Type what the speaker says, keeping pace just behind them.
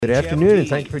Good afternoon, and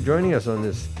thank you for joining us on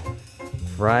this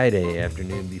Friday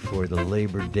afternoon before the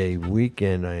Labor Day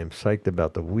weekend. I am psyched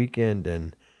about the weekend,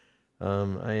 and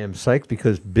I am psyched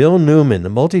because Bill Newman, the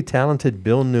multi-talented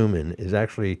Bill Newman, is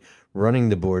actually running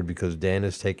the board because Dan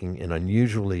is taking an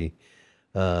unusual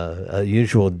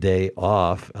day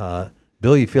off.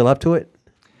 Bill, you feel up to it?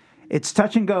 It's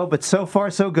touch and go, but so far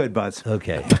so good, Buzz.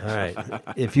 Okay, all right.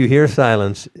 If you hear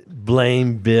silence,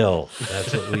 blame Bill.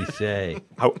 That's what we say.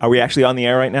 Are we actually on the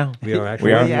air right now? We are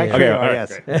actually We actually are,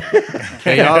 yes.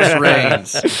 Chaos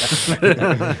reigns.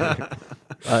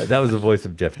 That was the voice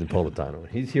of Jeff Napolitano.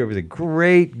 He's here with a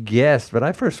great guest, but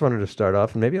I first wanted to start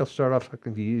off, and maybe I'll start off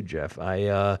talking to you, Jeff.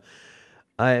 I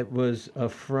was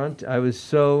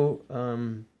so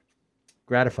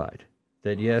gratified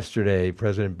that yesterday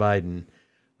President Biden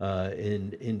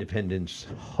in Independence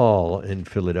Hall in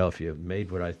Philadelphia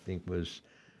made what I think was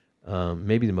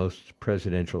maybe the most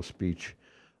presidential speech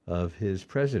of his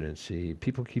presidency.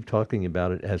 People keep talking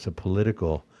about it as a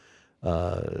political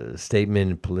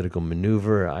statement, political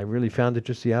maneuver. I really found it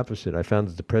just the opposite. I found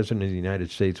that the President of the United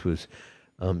States was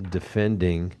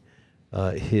defending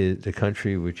the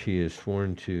country which he is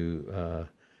sworn to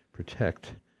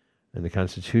protect and the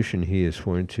Constitution he is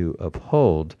sworn to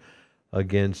uphold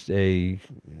against a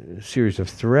series of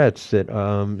threats that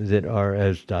are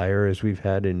as dire as we've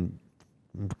had in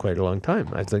quite a long time.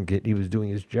 I think he was doing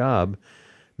his job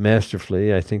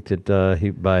masterfully. I think that he,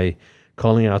 by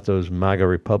calling out those MAGA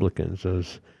Republicans,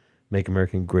 those Make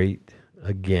America Great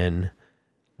Again,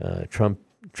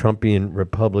 Trumpian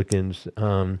Republicans,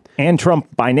 And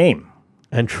Trump by name.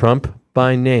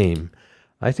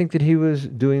 I think that he was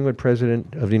doing what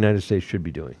President of the United States should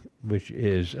be doing, which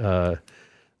is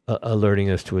alerting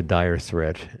us to a dire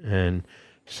threat and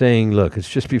saying, look, it's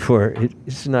just before,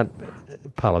 it's not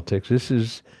politics. This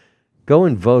is go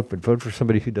and vote, but vote for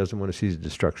somebody who doesn't want to see the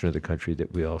destruction of the country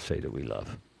that we all say that we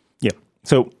love. Yeah.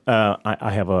 So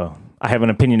I have an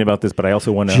opinion about this, but I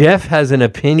also want to. Jeff has an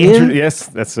opinion?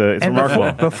 Yes, it's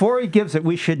remarkable. Before he gives it,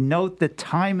 we should note the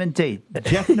time and date.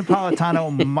 Jeff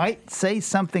Napolitano might say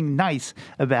something nice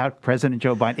about President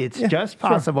Joe Biden. It's just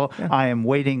possible. Sure. Yeah. I am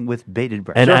waiting with bated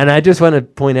breath. And I just want to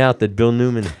point out that Bill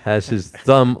Newman has his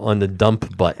thumb on the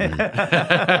dump button.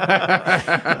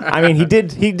 I mean, he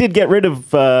did get rid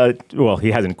of. Well,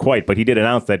 he hasn't quite, but he did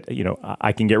announce that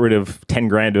I can get rid of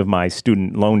 $10,000 of my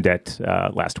student loan debt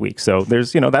last week. So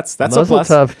there's that's a plus.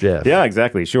 Tough, Jeff. Yeah,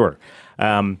 exactly. Sure.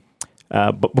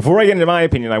 But before I get into my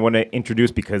opinion, I want to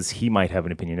introduce, because he might have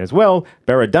an opinion as well,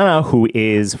 Baradana, who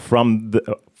is from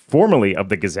formerly of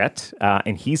the Gazette,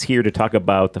 and he's here to talk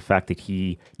about the fact that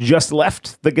he just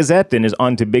left the Gazette and is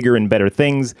on to bigger and better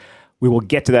things. We will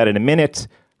get to that in a minute,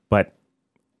 but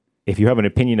if you have an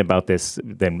opinion about this,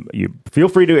 then you feel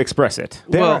free to express it.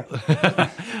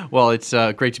 Well, it's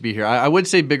great to be here. I would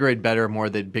say bigger and better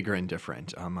more than bigger and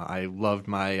different. I loved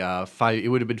my it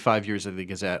would have been 5 years of the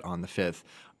Gazette on the 5th.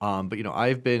 But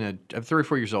I'm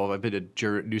 34 years old. I've been a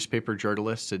newspaper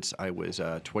journalist since I was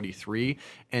 23.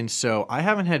 And so I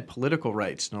haven't had political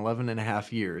rights in 11 and a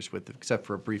half years, except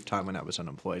for a brief time when I was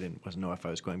unemployed and wasn't know if I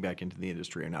was going back into the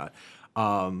industry or not.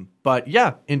 But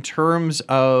yeah, in terms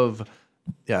of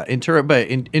the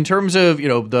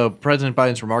President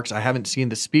Biden's remarks, I haven't seen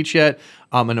the speech yet.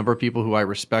 A number of people who I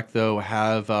respect, though,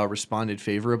 have responded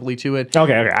favorably to it.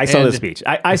 Okay. I saw the speech.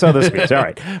 I saw the speech. All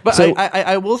right. But so,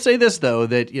 I will say this, though,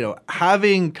 that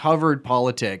having covered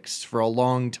politics for a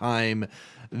long time,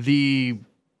 the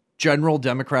general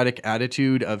Democratic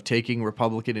attitude of taking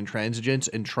Republican intransigence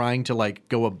and trying to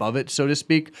go above it, so to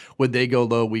speak, when they go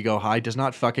low, we go high, does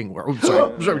not fucking work. Oh,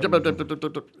 sorry.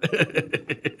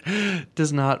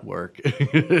 Does not work.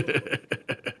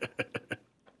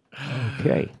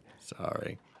 Okay.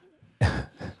 Sorry.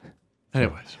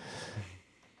 Anyways.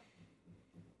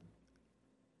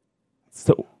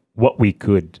 So what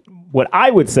I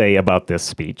would say about this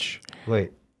speech.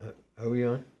 Wait, are we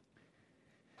on?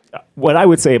 What I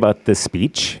would say about this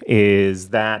speech is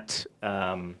that,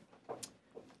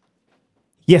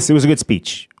 yes, it was a good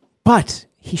speech, but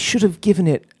he should have given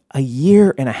it a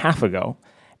year and a half ago.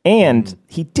 And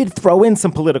he did throw in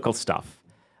some political stuff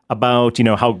about,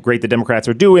 how great the Democrats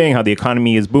are doing, how the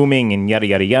economy is booming, and yada,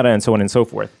 yada, yada, and so on and so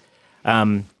forth.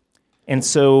 And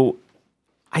so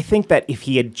I think that if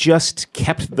he had just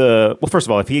kept first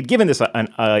of all, if he had given this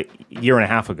a year and a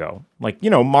half ago,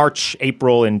 March,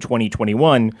 April in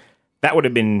 2021, that would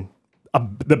have been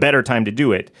the better time to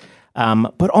do it.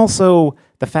 But also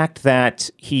the fact that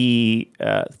he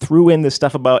threw in this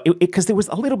stuff about it, because there was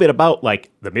a little bit about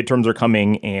the midterms are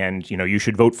coming and, you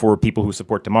should vote for people who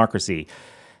support democracy.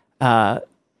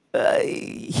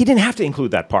 He didn't have to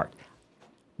include that part.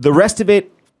 The rest of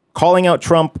it, calling out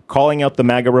Trump, calling out the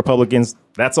MAGA Republicans,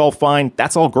 that's all fine.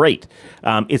 That's all great.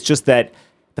 It's just that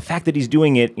the fact that he's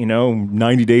doing it,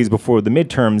 90 days before the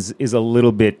midterms is a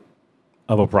little bit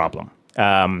of a problem.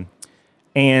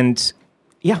 And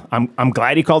yeah, I'm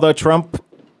glad he called out Trump.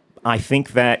 I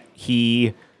think that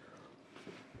he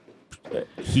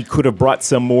could have brought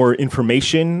some more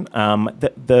information.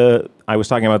 I was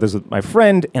talking about this with my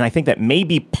friend, and I think that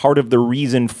maybe part of the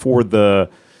reason for the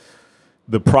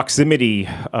proximity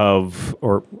of,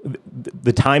 or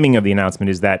the timing of the announcement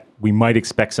is that we might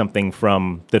expect something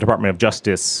from the Department of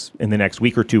Justice in the next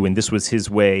week or two, and this was his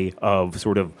way of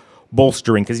sort of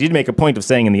bolstering, because he did make a point of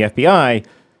saying in the FBI,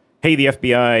 hey, the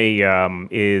FBI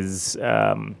is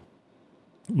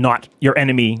not your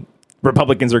enemy.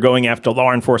 Republicans are going after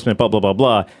law enforcement, blah, blah, blah,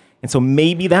 blah. And so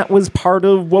maybe that was part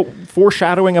of what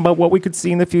foreshadowing about what we could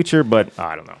see in the future, but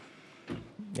I don't know.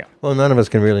 Yeah. Well, none of us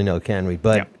can really know, can we?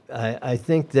 But Yeah. I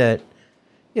think that,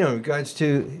 in regards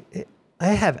to, I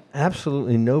have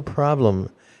absolutely no problem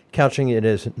couching it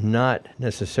as not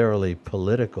necessarily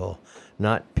political,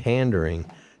 not pandering,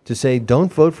 to say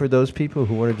don't vote for those people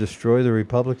who want to destroy the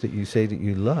republic that you say that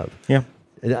you love. Yeah.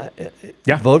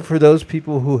 Yeah. Vote for those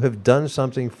people who have done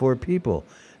something for people.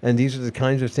 And these are the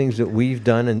kinds of things that we've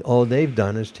done, and all they've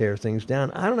done is tear things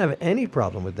down. I don't have any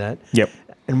problem with that. Yep.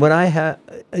 And what I have,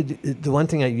 the one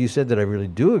thing you said that I really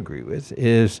do agree with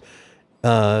is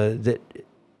that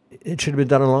it should have been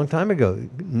done a long time ago.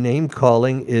 Name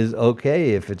calling is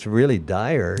okay if it's really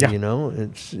dire. Yeah.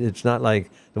 It's not like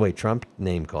the way Trump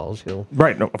name calls. He'll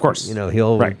Right. No, of course.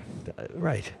 he'll Right.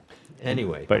 Right.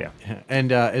 Anyway, But yeah.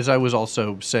 And as I was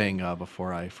also saying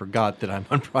before, I forgot that I'm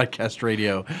on broadcast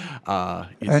radio.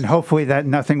 And hopefully that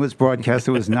nothing was broadcast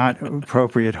that was not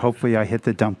appropriate. Hopefully I hit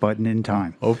the dump button in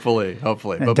time. Hopefully. And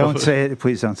But don't before- say it.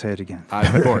 Please don't say it again.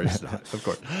 Of course, not, of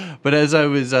course. But as I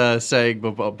was saying,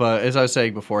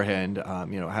 beforehand,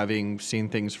 having seen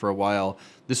things for a while,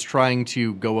 this trying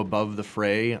to go above the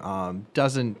fray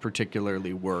doesn't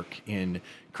particularly work in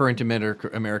current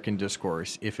American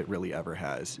discourse, if it really ever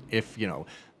has. If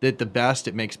at the best,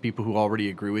 it makes people who already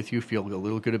agree with you feel a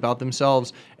little good about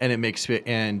themselves, and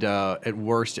at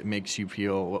worst, it makes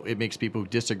people who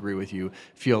disagree with you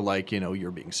feel like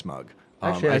you're being smug.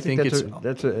 actually, I think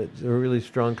that's a really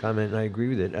strong comment, and I agree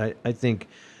with it. I think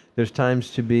there's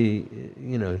times to be,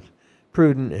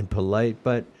 prudent and polite,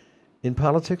 but in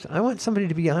politics, I want somebody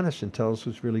to be honest and tell us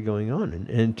what's really going on,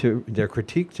 and to their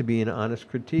critique to be an honest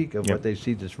critique of Yep. what they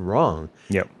see that's wrong.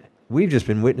 Yep. We've just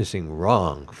been witnessing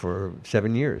wrong for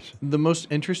 7 years. The most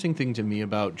interesting thing to me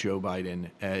about Joe Biden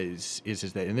is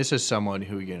that, and this is someone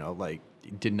who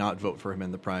did not vote for him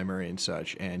in the primary and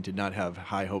such, and did not have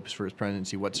high hopes for his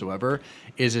presidency whatsoever,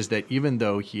 is that even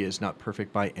though he is not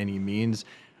perfect by any means,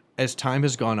 as time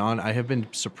has gone on, I have been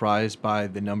surprised by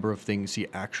the number of things he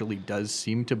actually does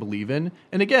seem to believe in.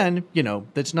 And again,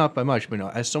 that's not by much, but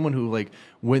as someone who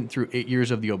went through 8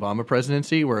 years of the Obama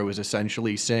presidency, where it was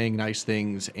essentially saying nice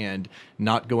things and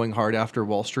not going hard after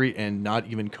Wall Street and not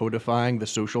even codifying the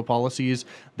social policies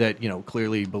that,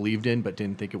 clearly believed in, but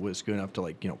didn't think it was good enough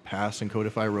to pass and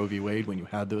codify Roe v. Wade when you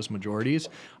had those majorities.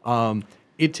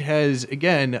 It has,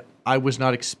 again, I was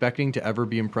not expecting to ever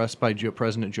be impressed by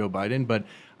President Joe Biden, but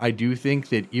I do think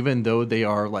that even though they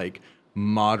are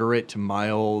moderate to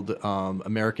mild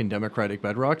American Democratic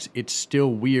bedrocks, it's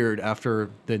still weird after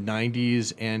the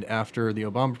 90s and after the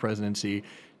Obama presidency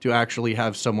to actually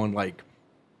have someone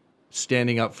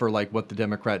standing up for what the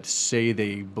Democrats say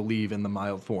they believe in the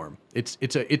mild form. It's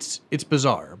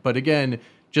bizarre, but again,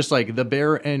 just the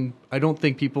bare, and I don't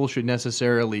think people should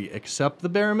necessarily accept the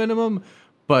bare minimum,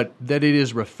 but that it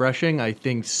is refreshing, I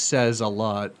think, says a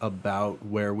lot about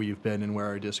where we've been and where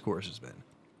our discourse has been.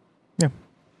 Yeah.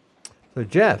 So,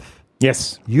 Jeff,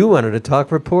 Yes. you wanted to talk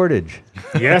reportage.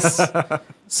 Yes.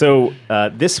 So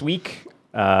this week,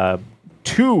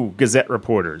 2 Gazette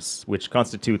reporters, which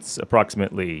constitutes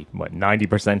approximately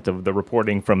 90% of the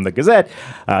reporting from the Gazette.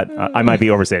 I might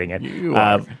be overstating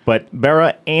it. But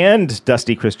Bera and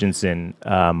Dusty Christensen,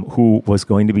 who was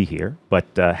going to be here but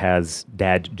has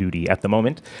dad duty at the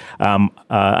moment,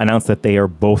 announced that they are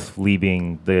both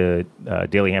leaving the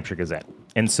Daily Hampshire Gazette.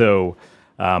 And so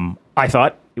I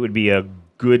thought it would be a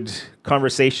good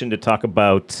conversation to talk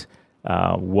about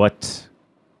what.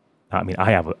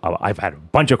 I've had a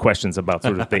bunch of questions about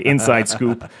sort of the inside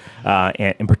scoop,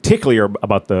 and particularly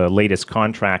about the latest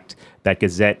contract that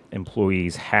Gazette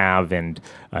employees have, and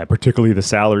particularly the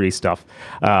salary stuff,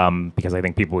 because I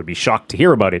think people would be shocked to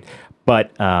hear about it.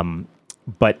 But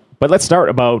let's start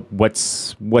about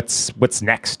what's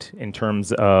next in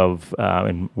terms of,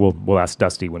 and we'll ask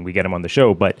Dusty when we get him on the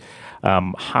show. But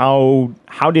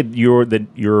How did your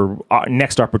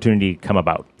next opportunity come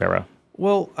about, Bera?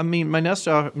 Well, I mean, my next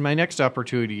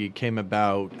opportunity came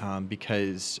about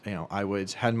because I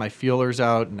had my feelers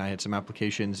out and I had some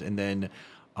applications, and then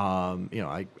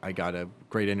I got a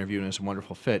great interview and it's a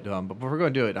wonderful fit. But before we're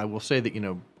going to do it, I will say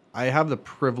that I have the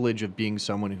privilege of being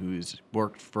someone who's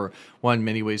worked for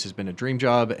many ways has been a dream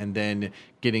job, and then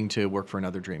getting to work for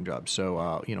another dream job.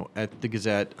 So, at the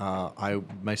Gazette, I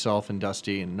myself and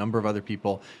Dusty and a number of other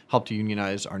people helped to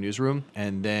unionize our newsroom,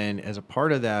 and then as a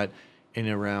part of that, in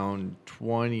around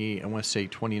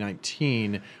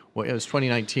 2019. Well, it was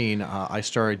 2019. I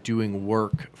started doing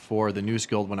work for the News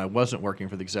Guild when I wasn't working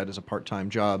for the Gazette as a part-time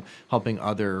job, helping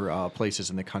other places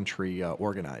in the country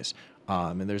organize.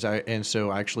 And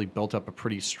so I actually built up a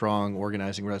pretty strong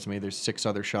organizing resume. There's 6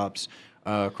 other shops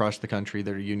across the country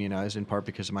that are unionized, in part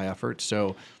because of my efforts.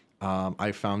 So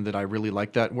I found that I really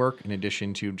liked that work. In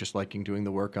addition to just liking doing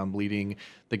the work, I'm leading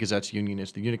the Gazette's union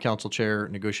as the unit council chair,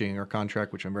 negotiating our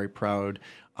contract, which I'm very proud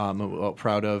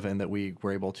of, and that we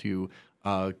were able to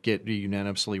get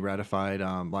unanimously ratified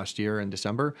last year in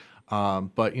December.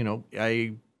 But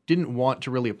I didn't want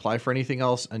to really apply for anything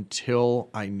else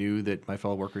until I knew that my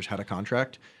fellow workers had a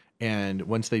contract. And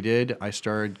once they did, I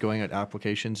started going at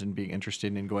applications and being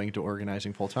interested in going into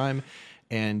organizing full time.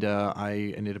 And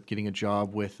I ended up getting a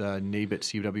job with NABIT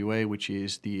CWA, which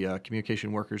is the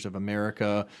Communication Workers of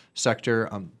America sector.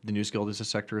 The News Guild is a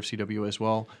sector of CWA as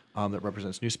well that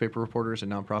represents newspaper reporters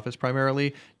and nonprofits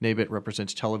primarily. NABIT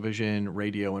represents television,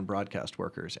 radio, and broadcast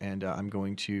workers. And I'm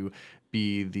going to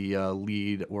be the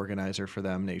lead organizer for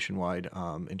them nationwide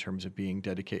in terms of being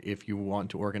dedicated. If you want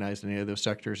to organize in any of those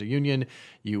sectors, a union,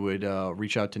 you would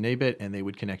reach out to NABIT and they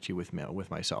would connect you with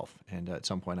myself. And at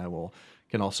some point I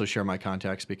can also share my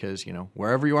contacts because,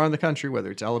 wherever you are in the country, whether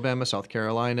it's Alabama, South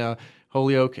Carolina,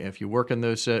 Holyoke, if you work in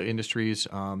those industries,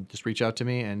 just reach out to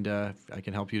me and I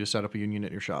can help you to set up a union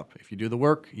at your shop. If you do the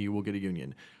work, you will get a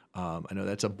union. I know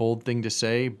that's a bold thing to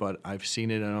say, but I've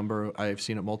seen it I've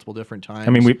seen it multiple different times.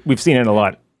 I mean, we've seen it a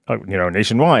lot.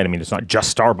 Nationwide. I mean, it's not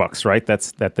just Starbucks, right?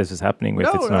 That this is happening with.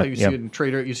 You see it in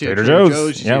Trader Joe's, you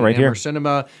see it right in here.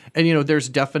 Cinema, and there's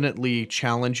definitely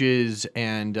challenges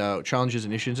and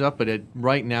issues up. But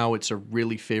right now, it's a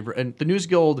really favorite. And the News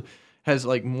Guild has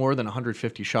more than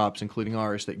 150 shops, including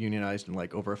ours, that unionized in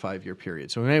over a 5-year period.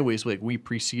 So in many ways, we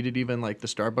preceded even the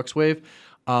Starbucks wave.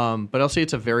 But I'll say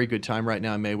it's a very good time right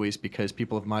now in many ways because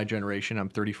people of my generation, I'm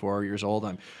 34 years old,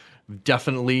 I'm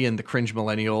definitely in the cringe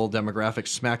millennial demographic,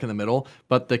 smack in the middle.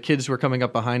 But the kids who are coming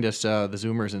up behind us, the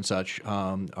Zoomers and such,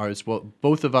 are as well.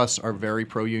 Both of us are very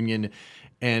pro-union.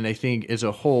 And I think as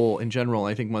a whole, in general,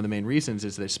 I think one of the main reasons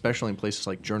is that especially in places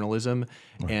like journalism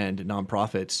and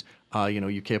nonprofits,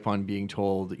 you keep on being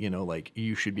told,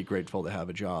 you should be grateful to have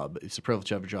a job. It's a privilege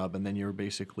to have a job. And then you're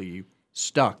basically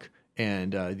stuck.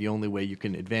 And the only way you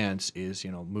can advance is,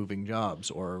 moving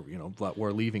jobs or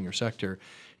leaving your sector.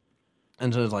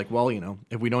 And so it's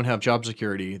if we don't have job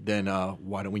security, then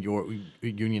why don't we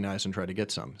unionize and try to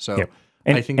get some? So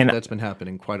I think that's been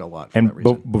happening quite a lot for that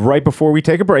reason. Right before we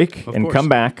take a break Of and course. come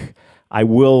back, I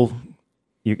will,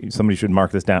 somebody should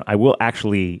mark this down, I will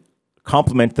actually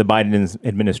compliment the Biden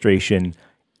administration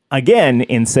again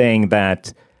in saying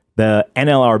that the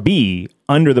NLRB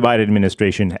under the Biden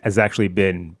administration has actually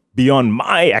been beyond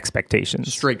my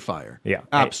expectations. Straight fire. Yeah.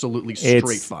 Absolutely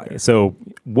straight fire. So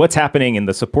what's happening in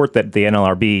the support that the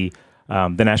NLRB,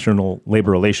 the National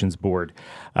Labor Relations Board,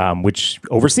 which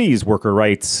oversees worker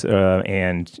rights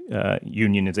and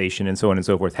unionization and so on and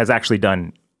so forth, has actually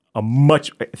done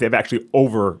they've actually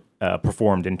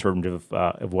overperformed in terms of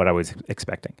what I was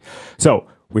expecting. So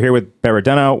we're here with Bera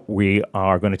Dunnow. We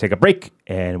are going to take a break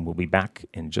and we'll be back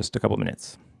in just a couple of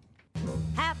minutes.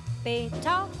 Happy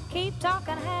talk, keep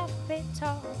talking happy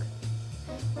talk.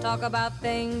 Talk about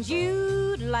things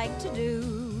you'd like to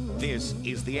do. This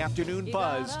is the Afternoon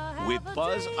Buzz with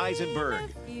Buzz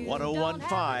Eisenberg,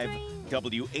 101.5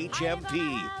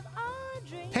 WHMP.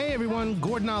 Hey everyone,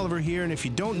 Gordon Oliver here, and if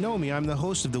you don't know me, I'm the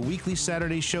host of the weekly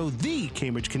Saturday show, The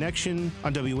Cambridge Connection,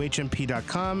 on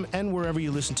WHMP.com and wherever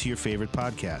you listen to your favorite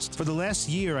podcast. For the last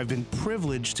year, I've been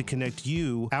privileged to connect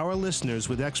you, our listeners,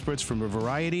 with experts from a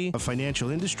variety of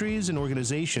financial industries and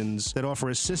organizations that offer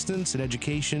assistance and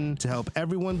education to help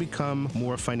everyone become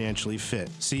more financially fit.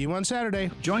 See you on Saturday.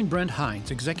 Join Brent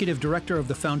Hines, Executive Director of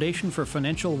the Foundation for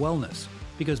Financial Wellness,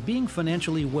 because being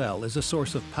financially well is a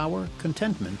source of power,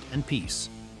 contentment, and peace.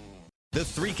 The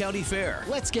Three-County Fair.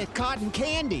 Let's get cotton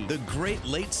candy. The Great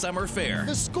Late Summer Fair.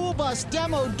 The school bus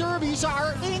demo derbies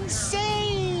are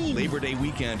insane. Labor Day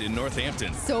weekend in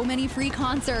Northampton. So many free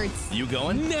concerts. You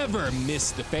going? Never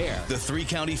miss the fair. The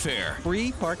Three-County Fair.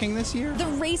 Free parking this year? The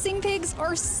racing pigs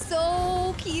are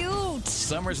so cute.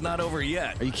 Summer's not over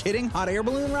yet. Are you kidding? Hot air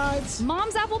balloon rides?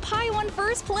 Mom's apple pie won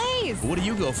first place. What do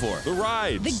you go for? The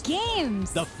rides. The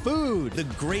games. The food. The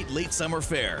Great Late Summer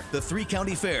Fair. The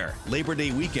Three-County Fair. Labor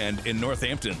Day weekend in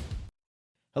Northampton.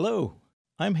 Hello,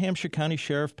 I'm Hampshire County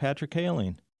Sheriff Patrick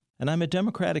Haling, and I'm a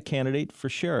Democratic candidate for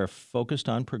sheriff focused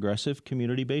on progressive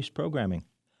community-based programming.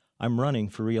 I'm running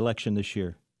for re-election this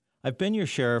year. I've been your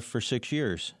sheriff for 6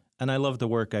 years, and I love the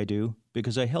work I do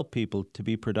because I help people to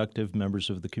be productive members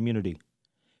of the community.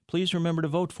 Please remember to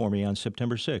vote for me on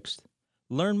September 6th.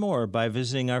 Learn more by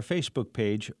visiting our Facebook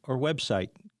page or website,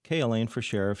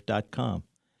 KHalaneforSheriff.com.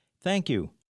 Thank you.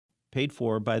 Paid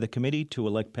for by the committee to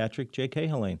elect Patrick J.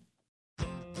 Haling.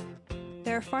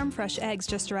 There are farm fresh eggs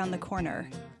just around the corner,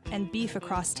 and beef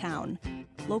across town.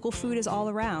 Local food is all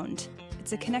around.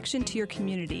 It's a connection to your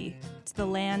community, to the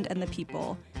land and the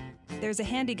people. There's a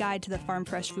handy guide to the farm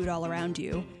fresh food all around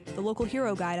you, the local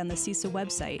hero guide on the CISA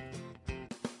website.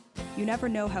 You never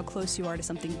know how close you are to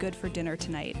something good for dinner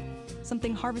tonight,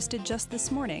 something harvested just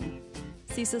this morning.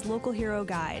 CISA's Local Hero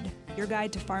Guide, your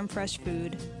guide to farm fresh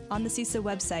food, on the CISA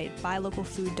website,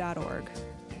 buylocalfood.org.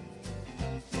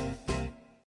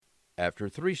 After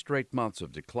 3 straight months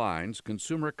of declines,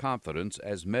 consumer confidence,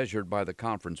 as measured by the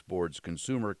Conference Board's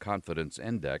Consumer Confidence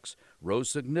Index, rose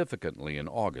significantly in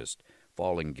August.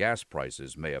 Falling gas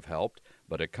prices may have helped,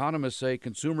 but economists say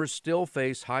consumers still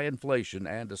face high inflation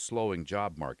and a slowing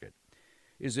job market.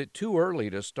 Is it too early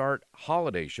to start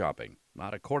holiday shopping?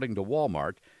 Not according to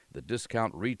Walmart. The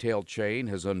discount retail chain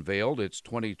has unveiled its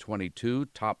 2022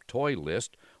 top toy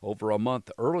list over a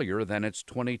month earlier than its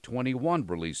 2021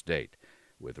 release date.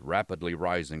 With rapidly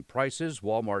rising prices,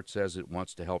 Walmart says it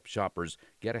wants to help shoppers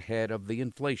get ahead of the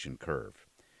inflation curve.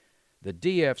 The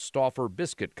D.F. Stauffer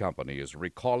Biscuit Company is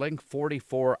recalling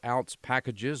 44-ounce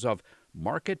packages of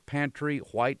Market Pantry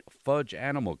white fudge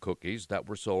animal cookies that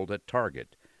were sold at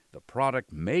Target. The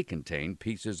product may contain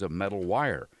pieces of metal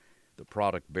wire. The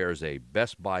product bears a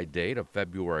Best Buy date of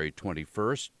February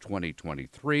 21st,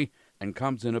 2023, and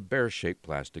comes in a bear-shaped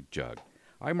plastic jug.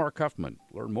 I'm Mark Huffman.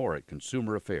 Learn more at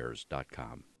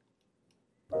consumeraffairs.com.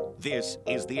 This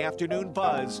is the Afternoon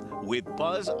Buzz with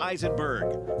Buzz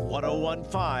Eisenberg,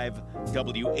 1015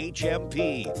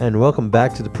 WHMP. And welcome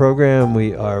back to the program.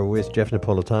 We are with Jeff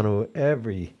Napolitano.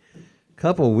 Every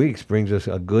couple of weeks brings us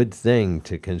a good thing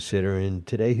to consider. And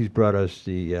today he's brought us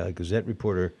the Gazette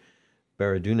reporter,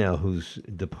 Barra Dunau, who's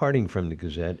departing from the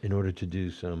Gazette in order to do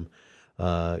some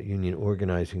union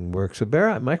organizing work. So,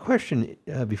 Barra, my question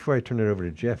before I turn it over to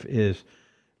Jeff is,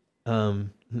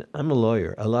 I'm a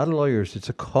lawyer. A lot of lawyers, it's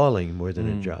a calling more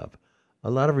than a job. A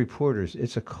lot of reporters,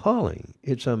 it's a calling.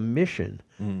 It's a mission.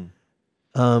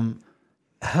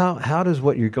 How does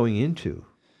what you're going into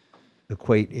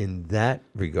equate in that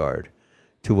regard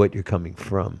to what you're coming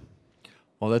from?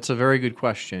 Well, that's a very good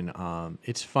question.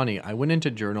 It's funny. I went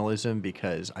into journalism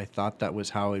because I thought that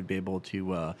was how I'd be able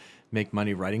to make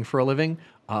money writing for a living.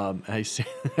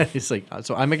 It's like,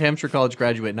 so I'm a Hampshire College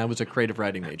graduate, and I was a creative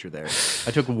writing major there.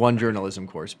 I took one journalism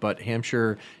course, but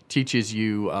Hampshire teaches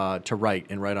you to write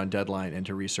and write on deadline and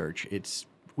to research.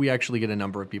 We actually get a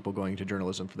number of people going to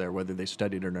journalism for there, whether they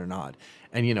studied it or not.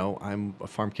 And, you know, I'm a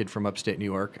farm kid from upstate New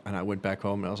York, and I went back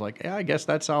home, and I was like, yeah, I guess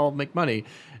that's how I'll make money.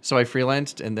 So I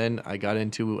freelanced, and then I got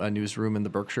into a newsroom in the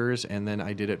Berkshires, and then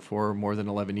I did it for more than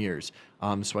 11 years.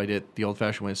 So I did the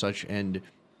old-fashioned way and such, and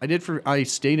I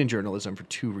stayed in journalism for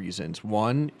 2 reasons.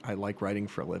 One, I like writing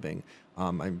for a living.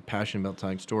 I'm passionate about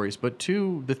telling stories. But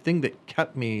 2, the thing that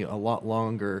kept me a lot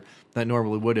longer than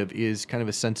normally would have is kind of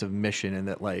a sense of mission, and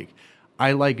that, like, I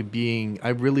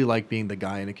really like being the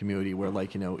guy in a community where,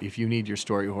 like, you know, if you need your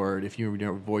story heard, if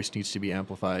your voice needs to be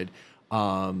amplified,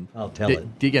 I'll tell it.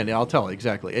 Again, I'll tell it,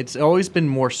 exactly. It's always been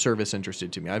more service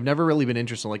interested to me. I've never really been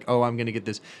interested in, like, oh, I'm going to get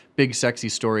this big, sexy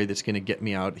story that's going to get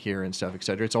me out here and stuff, et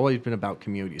cetera. It's always been about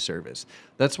community service.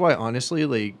 That's why, honestly,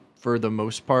 like, for the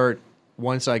most part,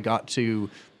 once I got to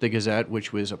the Gazette,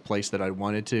 which was a place that I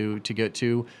wanted to get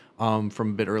to, from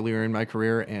a bit earlier in my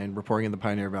career, and reporting in the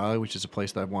Pioneer Valley, which is a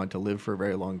place that I've wanted to live for a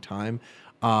very long time.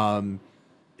 I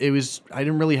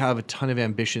didn't really have a ton of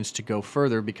ambitions to go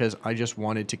further because I just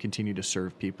wanted to continue to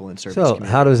serve people and serve this So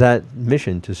community. how does that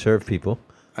mission to serve people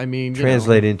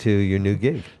translate into your new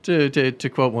gig? To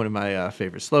quote one of my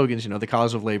favorite slogans, the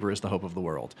cause of labor is the hope of the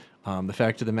world. The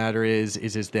fact of the matter is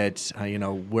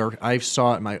that, where I've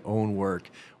saw in my own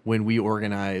work when we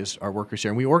organized our workers here,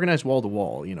 and we organized wall to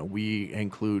wall. You know, we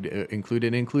include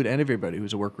everybody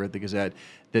who's a worker at the Gazette.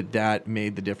 That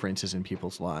made the differences in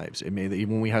people's lives. It made that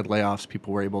even when we had layoffs,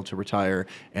 people were able to retire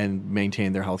and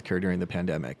maintain their health care during the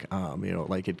pandemic. You know,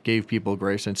 like it gave people a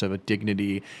great sense of a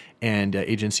dignity and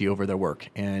agency over their work.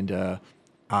 And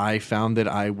I found that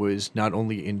I was not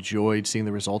only enjoyed seeing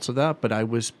the results of that, but I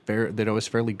was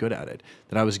fairly good at it.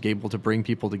 That I was able to bring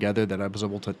people together. That I was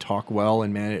able to talk well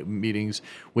in meetings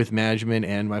with management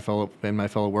and my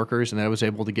fellow workers, and that I was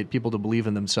able to get people to believe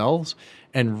in themselves.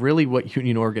 And really, what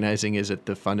union organizing is at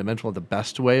the fundamental, the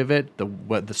best way of it.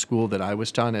 What the school that I was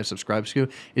taught and I subscribed to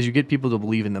is you get people to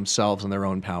believe in themselves and their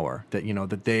own power. That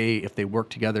that they, if they work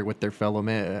together with their fellow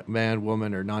man,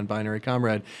 woman, or non-binary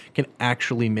comrade, can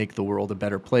actually make the world a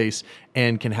better place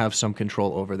and can have some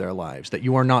control over their lives. That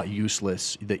you are not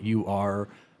useless. That you are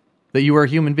a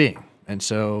human being. And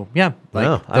so, yeah.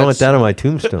 Wow, I want that on my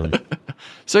tombstone.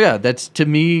 So, yeah, that's, to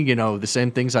me, the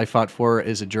same things I fought for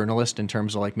as a journalist in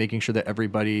terms of, making sure that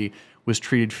everybody was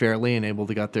treated fairly and able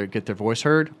to get their voice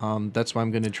heard. That's what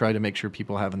I'm going to try to make sure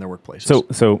people have in their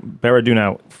workplaces. So Bara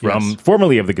Dunau,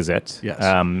 formerly of the Gazette. Yes.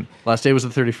 Last day was the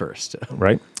 31st.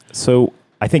 Right. So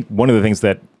I think one of the things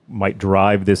that might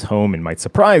drive this home and might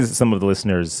surprise some of the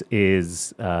listeners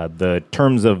is the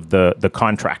terms of the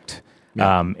contract.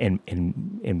 Yeah.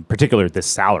 In particular, the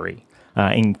salary.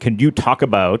 And can you talk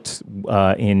about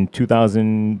in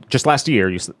 2000, just last year,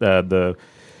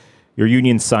 your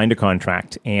union signed a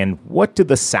contract, and what do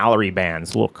the salary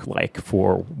bands look like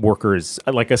for workers,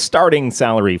 like a starting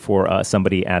salary for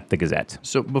somebody at the Gazette?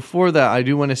 So before that, I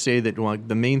do want to say that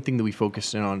the main thing that we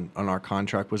focused in on our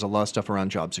contract was a lot of stuff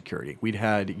around job security. We'd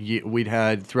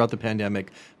had throughout the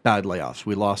pandemic bad layoffs.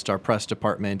 We lost our press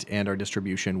department and our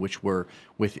distribution, which were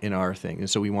within our thing. And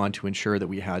so we wanted to ensure that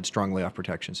we had strong layoff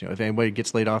protections. If anybody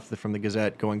gets laid off from the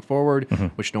Gazette going forward,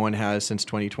 which no one has since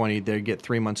 2020, they get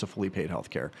 3 months of fully paid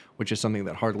health care, which is something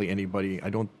that hardly anybody,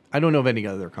 I don't know of any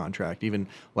other contract, even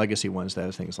legacy ones that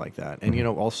has things like that. And,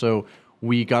 also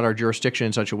we got our jurisdiction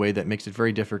in such a way that makes it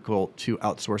very difficult to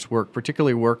outsource work,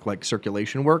 particularly work like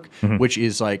circulation work, which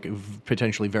is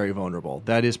potentially very vulnerable.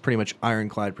 That is pretty much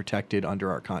ironclad protected under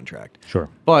our contract. Sure.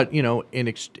 But,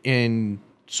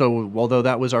 so although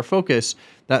that was our focus,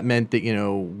 that meant that,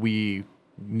 we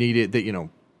needed that,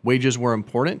 wages were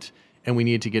important and we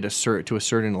needed to get to a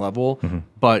certain level.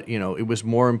 But, it was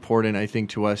more important, I think,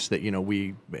 to us that,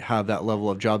 we have that level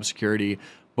of job security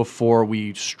before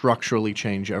we structurally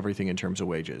change everything in terms of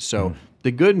wages. So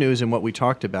the good news and what we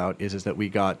talked about is that we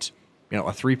got, a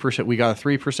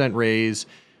 3% raise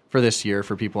for this year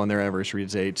for people on their anniversary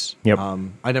dates. Yep.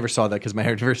 I never saw that because my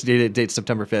anniversary date's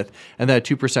September 5th, and then a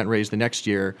 2% raise the next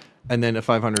year, and then a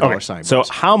 $500 sign. So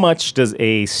how much does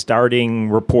a starting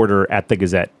reporter at the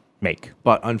Gazette make?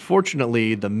 But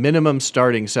unfortunately, the minimum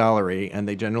starting salary, and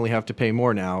they generally have to pay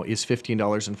more now, is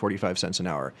 $15.45 an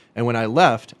hour. And when I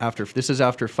left, after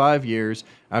 5 years,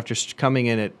 after coming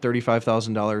in at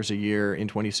 $35,000 a year in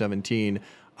 2017,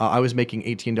 I was making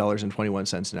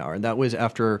 $18.21 an hour. And that was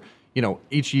after,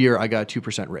 each year I got a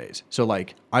 2% raise. So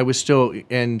I was still,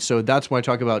 and so that's why I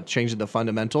talk about changing the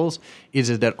fundamentals,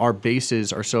 is that our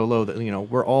bases are so low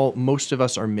that, most of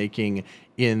us are making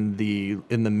in the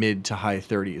mid to high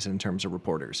 30s in terms of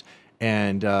reporters.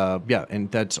 And and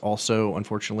that's also,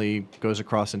 unfortunately, goes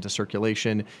across into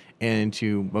circulation and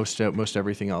into most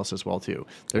everything else as well too.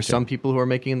 There's some people who are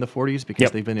making in the 40s because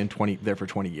they've been there for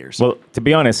 20 years. Well, to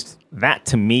be honest, that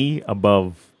to me,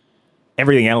 above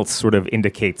everything else, sort of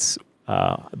indicates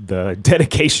the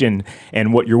dedication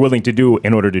and what you're willing to do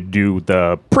in order to do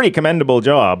the pretty commendable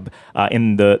job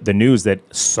in the news that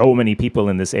so many people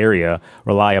in this area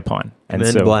rely upon. And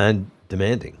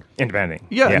demanding.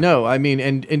 Yeah, no, I mean,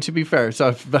 and to be fair,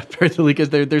 so because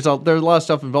there's a lot of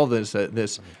stuff involved in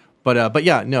this. But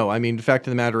yeah, no, I mean, the fact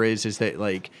of the matter is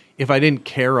that if I didn't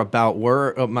care about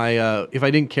if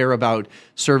I didn't care about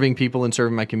serving people and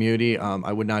serving my community,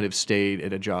 I would not have stayed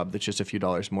at a job that's just a few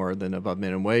dollars more than above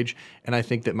minimum wage. And I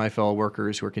think that my fellow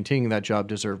workers who are continuing that job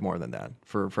deserve more than that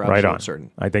for absolute certain.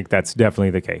 I think that's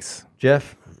definitely the case.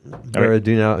 Jeff, Bara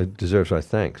Dunau deserves our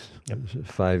thanks.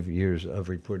 5 years of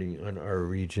reporting on our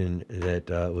region that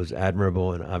was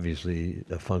admirable and obviously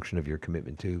a function of your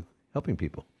commitment to helping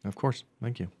people. Of course.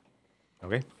 Thank you.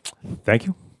 Okay. Thank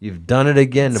you. You've done it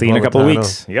again. See you in a couple of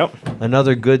weeks. Yep.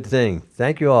 Another good thing.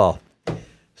 Thank you all.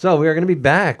 So we are going to be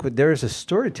back. There is a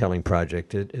storytelling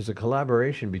project. It is a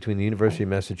collaboration between the University of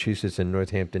Massachusetts and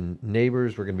Northampton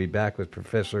Neighbors. We're going to be back with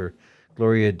Professor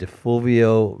Gloria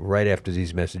DeFulvio right after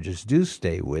these messages. Do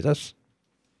stay with us.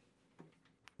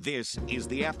 This is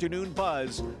the Afternoon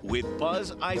Buzz with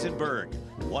Buzz Eisenberg,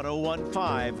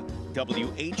 101.5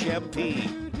 WHMP.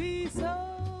 It'd be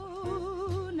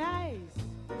so nice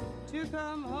to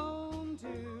come home to.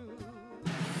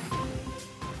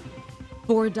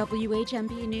 For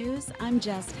WHMP News, I'm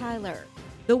Jess Tyler.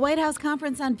 The White House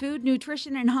Conference on Food,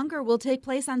 Nutrition, and Hunger will take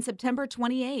place on September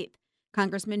 28th.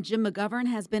 Congressman Jim McGovern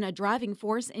has been a driving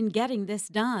force in getting this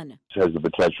done. It has the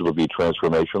potential to be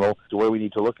transformational. The way we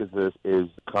need to look at this is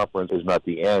the conference is not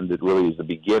the end, it really is the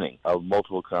beginning of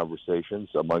multiple conversations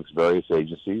amongst various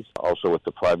agencies, also with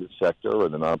the private sector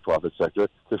and the nonprofit sector,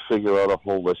 to figure out a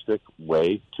holistic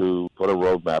way to put a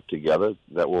roadmap together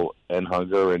that will end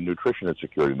hunger and nutrition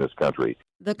insecurity in this country.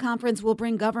 The conference will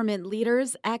bring government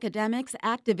leaders, academics,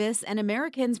 activists, and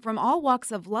Americans from all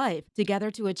walks of life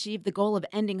together to achieve the goal of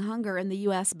ending hunger in the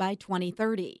U.S. by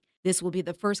 2030. This will be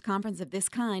the first conference of this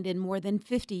kind in more than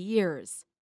 50 years.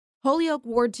 Holyoke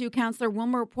Ward 2 Councilor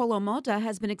Wilmer Polomota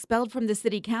has been expelled from the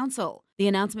City Council. The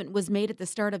announcement was made at the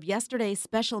start of yesterday's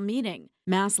special meeting.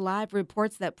 Mass Live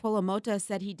reports that Polomota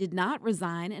said he did not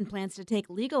resign and plans to take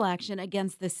legal action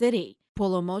against the city.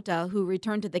 Polomota, who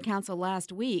returned to the council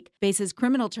last week, faces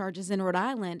criminal charges in Rhode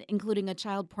Island, including a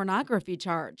child pornography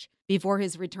charge. Before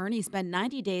his return, he spent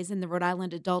 90 days in the Rhode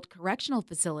Island Adult Correctional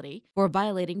Facility for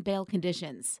violating bail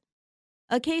conditions.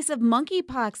 A case of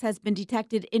monkeypox has been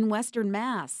detected in Western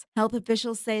Mass. Health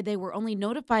officials say they were only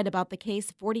notified about the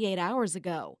case 48 hours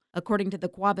ago. According to the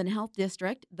Quabbin Health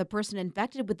District, the person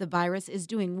infected with the virus is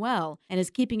doing well and is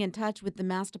keeping in touch with the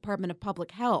Mass Department of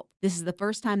Public Health. This is the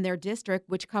first time their district,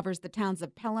 which covers the towns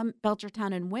of Pelham,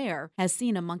 Belchertown, and Ware, has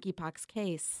seen a monkeypox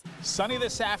case. Sunny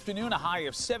this afternoon, a high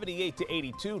of 78 to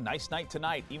 82. Nice night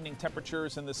tonight. Evening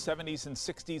temperatures in the 70s and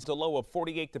 60s, a low of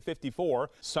 48 to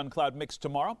 54. Sun cloud mix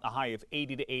tomorrow, a high of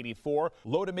 80 to 84.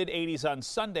 Low to mid 80s on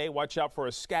Sunday. Watch out for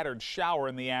a scattered shower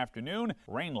in the afternoon.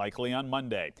 Rain likely on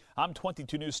Monday. I'm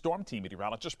 22 News Storm Team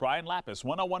meteorologist Brian Lapis,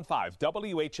 1015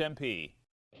 WHMP.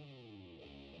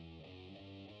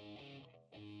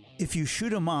 If you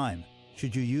shoot a mime,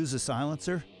 should you use a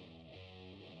silencer?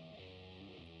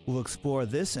 We'll explore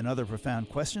this and other profound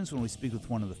questions when we speak with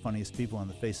one of the funniest people on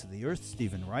the face of the earth,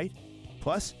 Stephen Wright.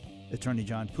 Plus, Attorney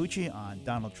John Pucci on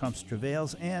Donald Trump's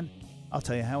travails, and I'll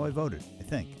tell you how I voted, I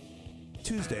think.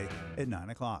 Tuesday at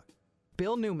 9 o'clock.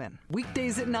 Bill Newman,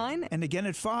 weekdays at 9 and again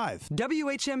at 5.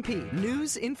 WHMP,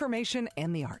 news, information,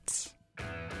 and the arts.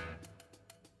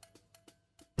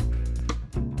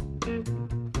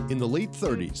 In the late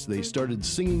 30s, they started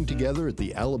singing together at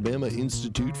the Alabama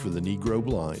Institute for the Negro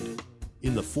Blind.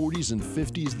 In the 40s and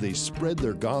 50s, they spread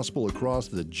their gospel across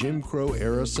the Jim Crow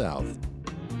era South.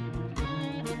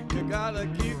 You gotta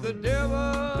keep the devil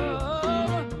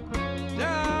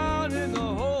down in the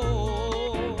hole.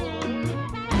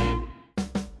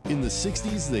 In the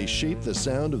 60s, they shaped the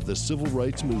sound of the civil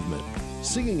rights movement,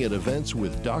 singing at events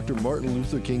with Dr. Martin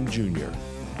Luther King Jr.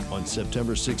 On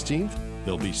September 16th,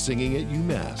 they'll be singing at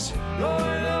UMass.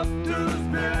 Going up to the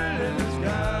spirit in the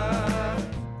sky.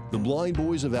 The Blind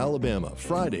Boys of Alabama,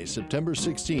 Friday, September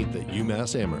 16th at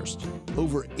UMass Amherst.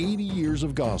 Over 80 years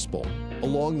of gospel,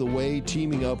 along the way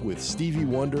teaming up with Stevie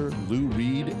Wonder, Lou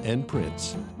Reed, and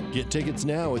Prince. Get tickets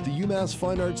now at the UMass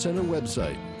Fine Arts Center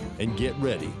website. And get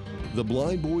ready. The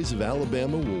Blind Boys of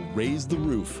Alabama will raise the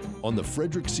roof on the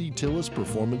Frederick C. Tillis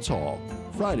Performance Hall.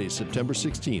 Friday, September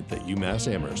 16th at UMass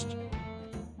Amherst.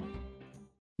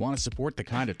 Want to support the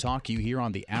kind of talk you hear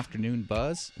on the Afternoon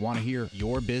Buzz? Want to hear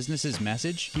your business's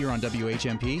message here on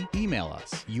WHMP? Email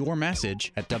us your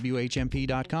message at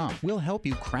WHMP.com. We'll help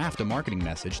you craft a marketing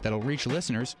message that'll reach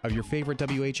listeners of your favorite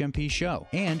WHMP show.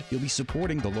 And you'll be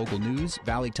supporting the local news,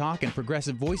 Valley Talk, and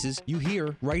progressive voices you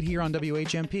hear right here on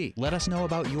WHMP. Let us know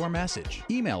about your message.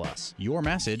 Email us your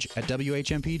message at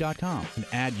WHMP.com and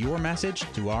add your message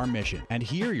to our mission. And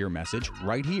hear your message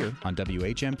right here on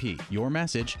WHMP. Your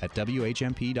message at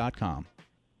WHMP.com.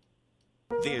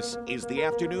 This is the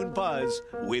Afternoon Buzz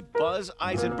with Buzz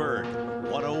Eisenberg,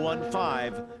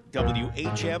 1015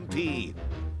 WHMP.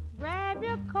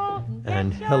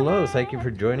 And hello, thank you for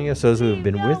joining us. Those who have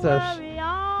been with us,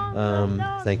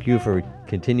 thank you for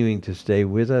continuing to stay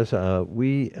with us.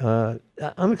 I'm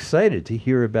excited to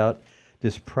hear about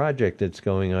this project that's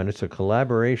going on. It's a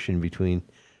collaboration between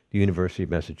the University of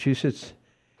Massachusetts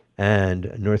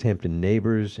and Northampton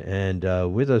Neighbors. And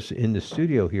with us in the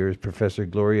studio here is Professor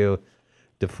Gloria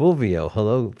DeFulvio.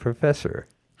 Hello, Professor.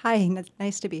 Hi,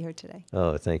 nice to be here today.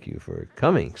 Oh, thank you for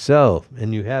coming. So,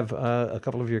 and you have a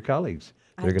couple of your colleagues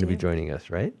that are going to be joining us,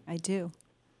 right? I do.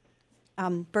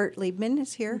 Bert Liebman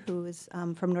is here, who is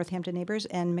from Northampton Neighbors,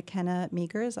 and McKenna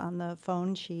Meager is on the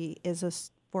phone. She is a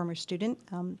former student,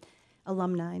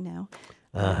 alumni now.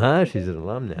 She's an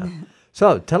alum now.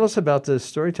 So tell us about the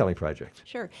storytelling project.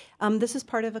 Sure. This is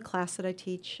part of a class that I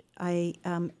teach. I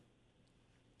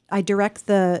direct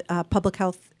the public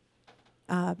health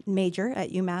major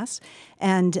at UMass,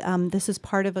 and this is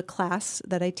part of a class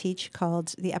that I teach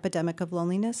called The Epidemic of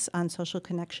Loneliness on Social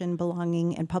Connection,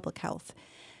 Belonging, and Public Health.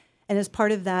 And as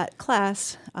part of that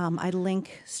class, I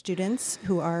link students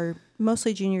who are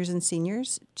mostly juniors and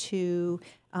seniors to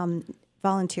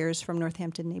volunteers from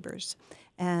Northampton Neighbors.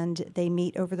 And they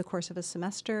meet over the course of a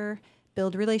semester,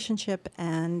 build relationship,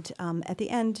 and at the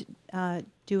end,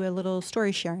 do a little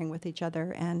story sharing with each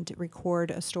other and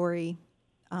record a story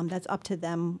that's up to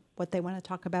them what they want to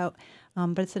talk about.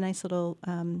 But it's a nice little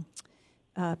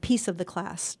piece of the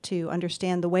class to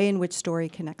understand the way in which story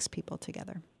connects people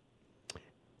together.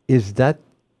 Is that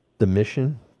the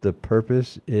mission? The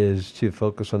purpose is to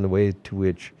focus on the way to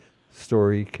which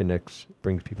story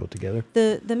brings people together?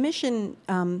 The mission,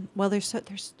 well, there's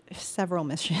several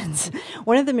missions.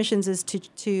 One of the missions is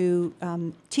to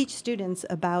teach students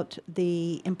about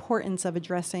the importance of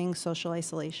addressing social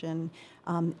isolation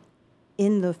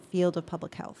in the field of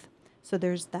public health. So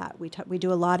there's that. We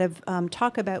do a lot of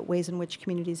talk about ways in which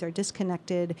communities are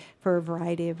disconnected for a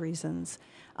variety of reasons.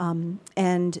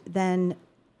 And then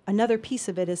another piece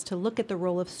of it is to look at the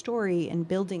role of story in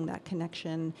building that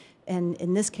connection, and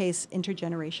in this case,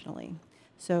 intergenerationally.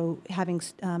 So having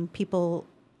people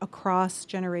across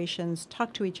generations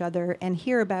talk to each other and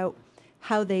hear about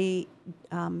how they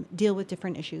deal with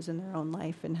different issues in their own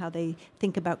life and how they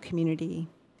think about community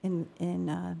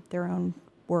in their own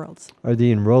worlds. Are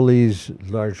the enrollees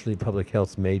largely public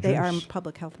health majors? They are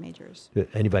public health majors.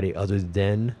 Anybody other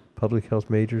than public health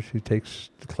majors who takes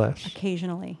the class?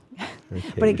 Occasionally.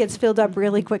 But it gets filled up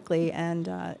really quickly, and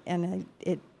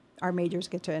our majors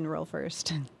get to enroll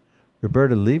first.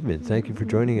 Roberta Liebman, thank you for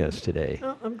joining us today.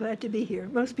 Oh, I'm glad to be here.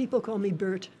 Most people call me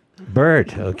Bert.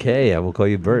 Bert, okay, I will call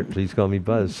you Bert. Please call me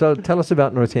Buzz. So tell us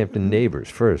about Northampton Neighbors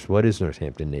first. What is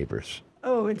Northampton Neighbors?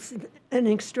 Oh, it's an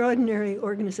extraordinary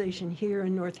organization here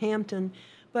in Northampton,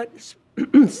 but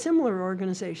similar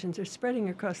organizations are spreading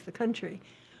across the country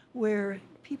where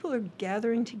people are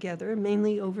gathering together,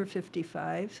 mainly over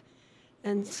 55,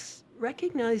 and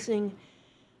recognizing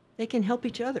they can help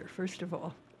each other, first of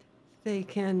all. They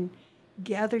can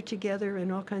gather together in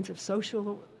all kinds of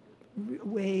social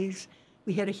ways.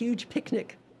 We had a huge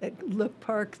picnic at Look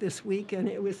Park this week, and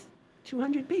it was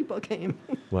 200 people came.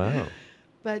 Wow.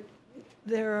 But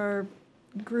there are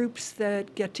groups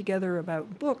that get together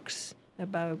about books,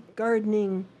 about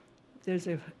gardening. There's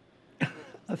a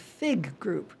FIG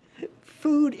group,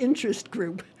 food interest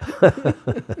group.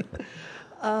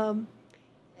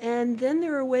 And then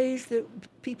there are ways that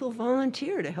people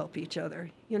volunteer to help each other.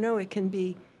 You know, it can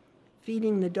be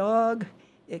feeding the dog.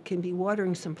 It can be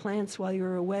watering some plants while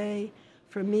you're away.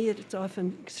 For me, it's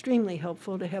often extremely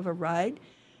helpful to have a ride.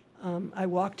 I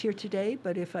walked here today,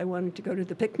 but if I wanted to go to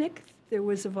the picnic, there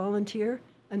was a volunteer,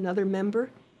 another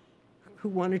member, who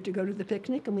wanted to go to the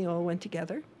picnic, and we all went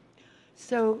together.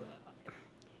 So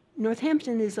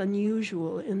Northampton is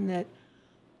unusual in that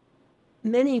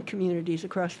many communities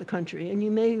across the country, and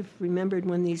you may have remembered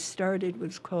when these started,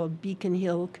 was called Beacon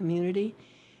Hill Community,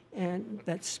 and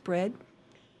that spread.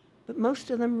 But most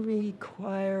of them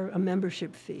require a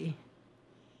membership fee.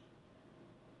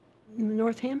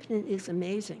 Northampton is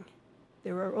amazing.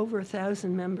 There are over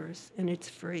 1,000 members, and it's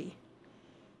free.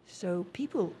 So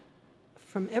people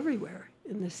from everywhere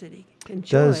in the city can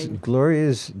join. Does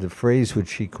Gloria's, the phrase which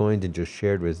she coined and just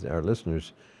shared with our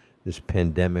listeners, this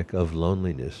pandemic of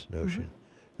loneliness notion,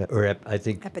 or I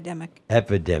think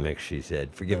epidemic, she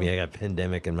said. Forgive me, I got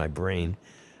pandemic in my brain.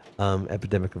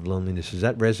 Epidemic of loneliness. Does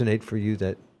that resonate for you,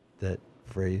 that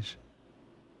phrase?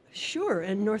 Sure,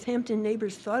 and Northampton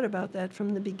Neighbors thought about that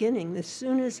from the beginning. As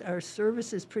soon as our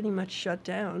services pretty much shut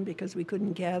down because we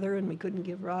couldn't gather and we couldn't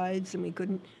give rides and we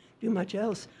couldn't do much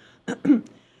else,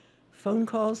 phone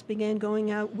calls began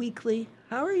going out weekly.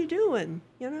 How are you doing?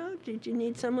 You know, did you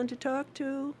need someone to talk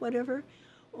to? Whatever.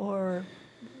 Or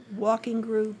walking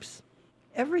groups,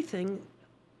 everything.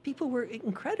 People were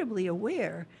incredibly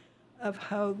aware of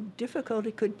how difficult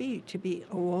it could be to be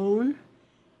alone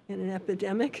in an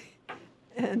epidemic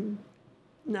and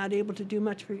not able to do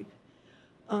much for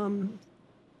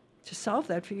to solve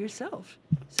that for yourself.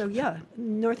 So yeah,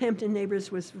 Northampton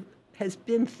Neighbors has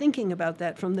been thinking about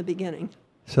that from the beginning.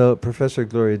 So, Professor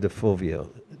Gloria DeFulvio,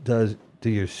 do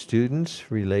your students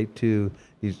relate to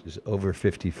this over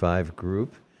 55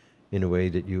 group in a way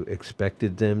that you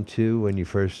expected them to when you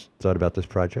first thought about this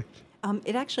project?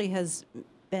 It actually has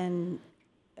been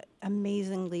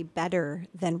amazingly better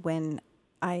than when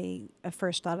I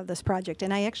first thought of this project.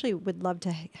 And I actually would love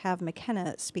to have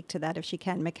McKenna speak to that if she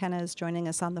can. McKenna is joining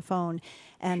us on the phone.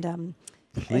 And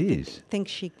please. I think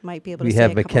she might be able to We say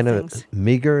have a couple McKenna things.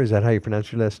 Meager. Is that how you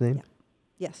pronounce your last name?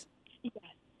 Yes.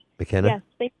 McKenna? Yes,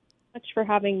 thank you so much for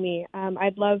having me.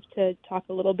 I'd love to talk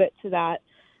a little bit to that.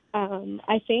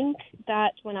 I think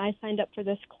that when I signed up for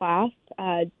this class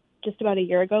just about a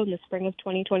year ago in the spring of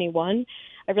 2021,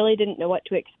 I really didn't know what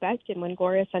to expect. And when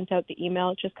Gloria sent out the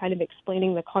email just kind of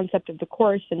explaining the concept of the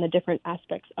course and the different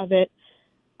aspects of it,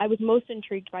 I was most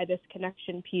intrigued by this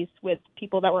connection piece with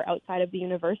people that were outside of the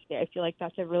university. I feel like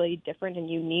that's a really different and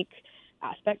unique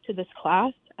aspect to this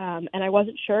class. And I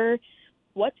wasn't sure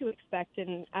what to expect.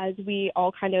 And as we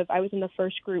all I was in the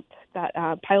first group that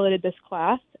piloted this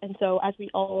class. And so as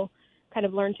we all kind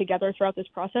of learned together throughout this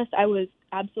process, I was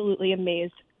absolutely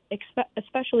amazed,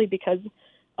 especially because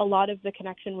a lot of the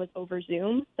connection was over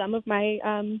Zoom. Some of my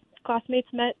classmates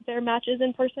met their matches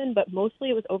in person, but mostly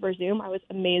it was over Zoom. I was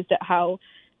amazed at how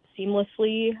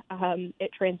seamlessly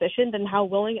it transitioned and how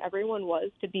willing everyone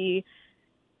was to be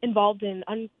involved in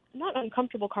not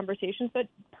uncomfortable conversations, but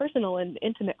personal and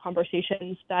intimate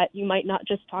conversations that you might not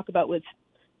just talk about with,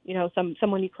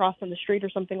 someone you cross on the street or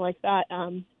something like that.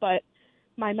 But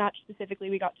my match specifically,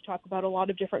 we got to talk about a lot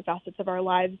of different facets of our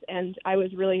lives, and I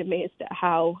was really amazed at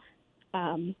how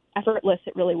effortless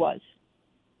it really was.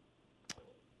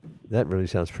 That really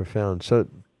sounds profound. So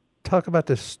talk about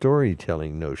the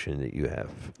storytelling notion that you have.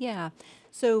 Yeah.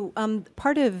 So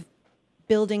part of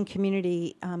building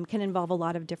community can involve a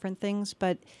lot of different things,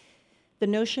 but the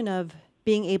notion of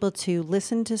being able to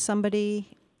listen to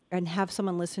somebody and have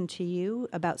someone listen to you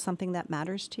about something that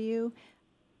matters to you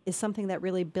is something that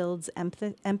really builds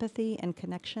empathy and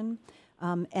connection.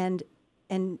 And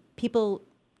people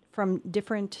from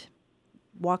different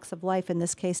walks of life, in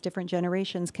this case, different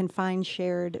generations, can find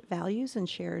shared values and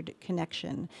shared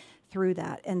connection through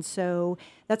that. And so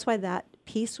that's why that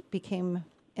piece became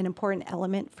an important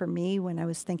element for me when I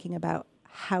was thinking about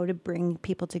how to bring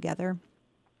people together.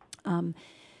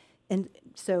 And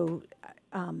so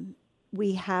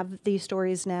we have these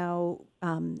stories now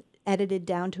edited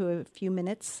down to a few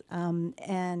minutes,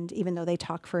 and even though they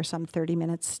talk for some 30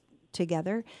 minutes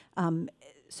together,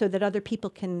 so that other people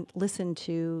can listen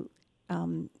to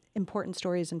important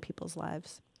stories in people's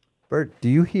lives. Bert, do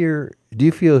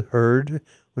you feel heard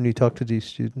when you talk to these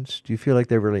students? Do you feel like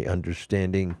they're really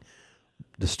understanding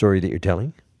the story that you're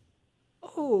telling?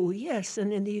 Oh, yes,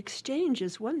 and the exchange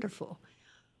is wonderful.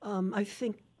 I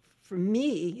think for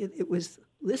me, it was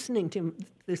listening to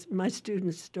my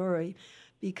student's story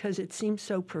because it seemed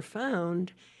so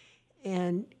profound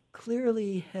and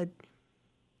clearly had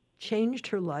changed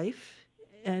her life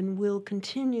and will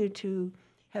continue to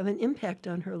have an impact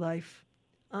on her life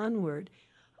onward.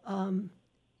 And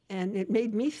it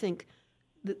made me think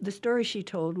the story she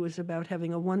told was about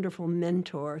having a wonderful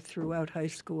mentor throughout high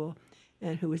school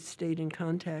and who had stayed in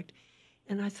contact.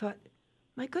 And I thought,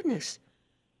 my goodness,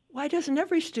 why doesn't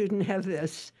every student have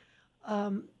this?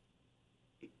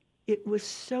 It was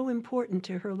so important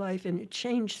to her life, and it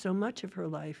changed so much of her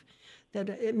life that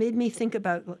it made me think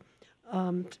about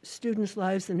students'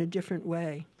 lives in a different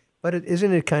way. But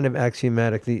isn't it kind of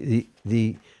axiomatic?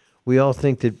 We all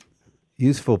think that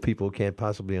youthful people can't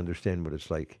possibly understand what it's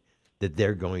like, that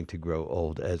they're going to grow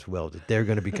old as well, that they're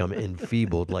going to become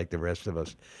enfeebled like the rest of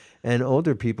us. And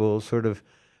older people sort of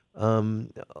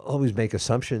always make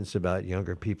assumptions about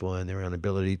younger people and their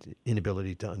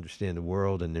inability to understand the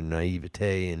world and their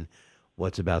naivete and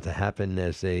what's about to happen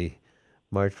as they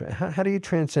march. How do you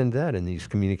transcend that in these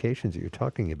communications that you're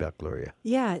talking about, Gloria?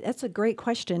 Yeah, that's a great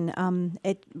question.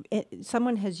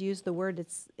 Someone has used the word,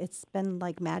 it's been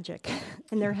like magic,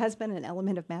 and there has been an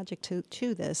element of magic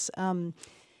to this.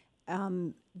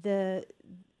 The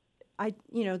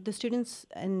students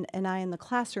and I in the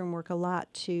classroom work a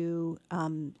lot to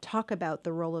talk about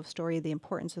the role of story, the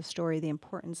importance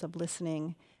of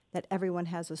listening, that everyone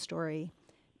has a story.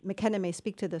 McKenna may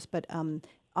speak to this, but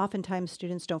oftentimes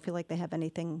students don't feel like they have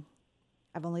anything.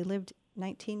 I've only lived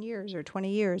 19 years or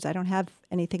 20 years. I don't have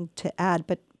anything to add,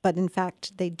 but in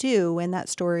fact they do, and that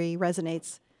story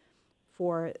resonates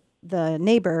for the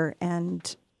neighbor,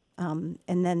 and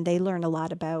then they learn a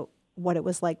lot about what it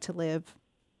was like to live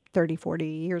 30, 40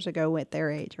 years ago at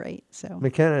their age, right? So,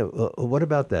 McKenna, what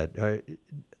about that?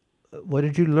 What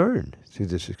did you learn through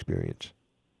this experience?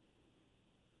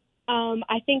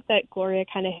 I think that Gloria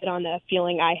kind of hit on a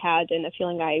feeling I had and a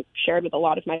feeling I shared with a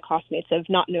lot of my classmates of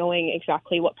not knowing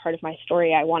exactly what part of my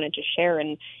story I wanted to share.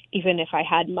 And even if I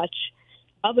had much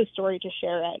of a story to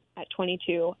share at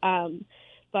 22,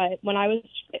 but when I was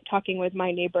talking with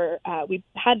my neighbor, we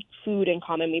had food in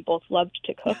common. We both loved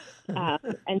to cook,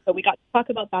 and so we got to talk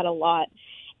about that a lot.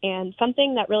 And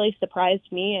something that really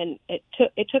surprised me, and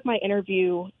it took my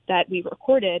interview that we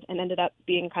recorded and ended up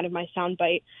being kind of my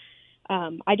soundbite.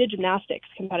 I did gymnastics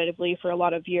competitively for a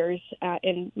lot of years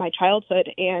in my childhood,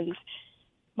 and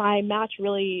my match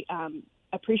really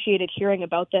appreciated hearing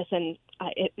about this, and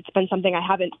it's been something I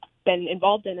haven't been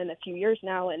involved in a few years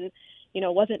now, and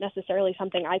wasn't necessarily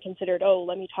something I considered,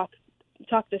 let me talk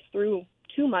this through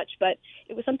too much, but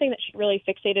it was something that she really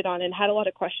fixated on and had a lot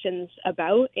of questions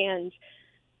about. And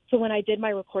so when I did my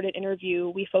recorded interview,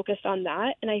 we focused on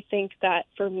that. And I think that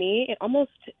for me, it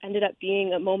almost ended up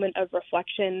being a moment of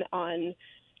reflection on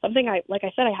something like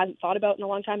I said, I hadn't thought about in a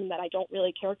long time and that I don't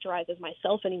really characterize as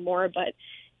myself anymore. But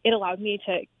it allowed me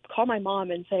to call my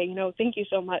mom and say, thank you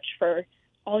so much for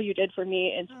all you did for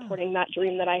me and supporting that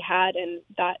dream that I had. And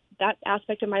that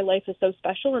aspect of my life is so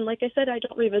special. And like I said, I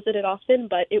don't revisit it often,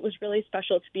 but it was really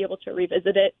special to be able to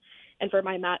revisit it and for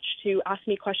my match to ask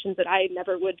me questions that I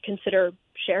never would consider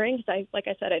sharing, because like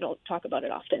I said, I don't talk about it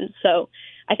often. So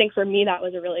I think for me, that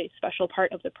was a really special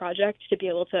part of the project, to be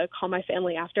able to call my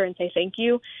family after and say thank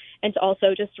you, and to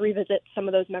also just revisit some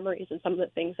of those memories and some of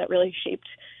the things that really shaped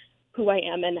who I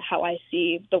am and how I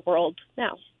see the world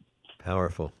now.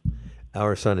 Powerful.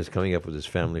 Our son is coming up with his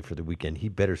family for the weekend. He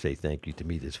better say thank you to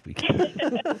me this weekend.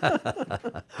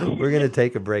 We're going to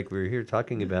take a break. We're here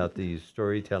talking about the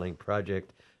storytelling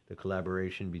project, the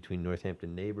collaboration between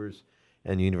Northampton Neighbors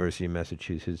and the University of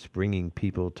Massachusetts, bringing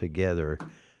people together.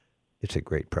 It's a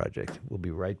great project. We'll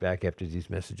be right back after these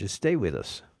messages. Stay with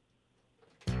us.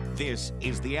 This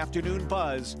is the Afternoon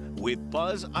Buzz with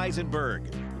Buzz Eisenberg,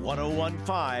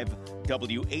 101.5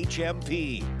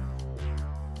 WHMP.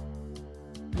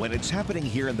 When it's happening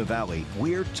here in the Valley,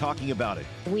 we're talking about it.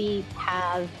 We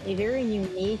have a very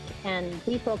unique and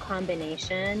lethal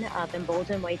combination of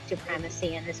emboldened white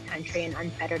supremacy in this country and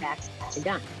unfettered access to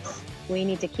guns. We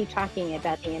need to keep talking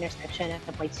about the intersection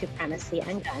of white supremacy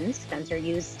and guns. Guns are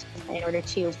used in order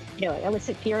to,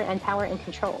 elicit fear and power and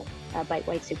control by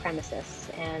white supremacists.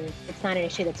 And it's not an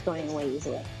issue that's going away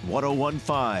easily.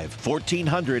 101.5,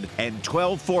 1400, and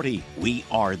 1240. We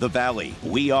are the Valley.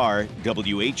 We are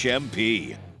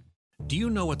WHMP. Do you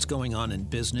know what's going on in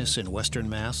business in Western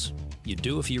Mass? You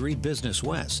do if you read Business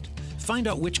West. Find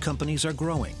out which companies are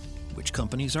growing, which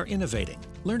companies are innovating.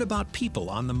 Learn about people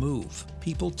on the move,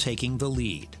 people taking the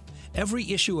lead. Every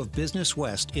issue of Business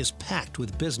West is packed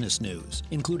with business news,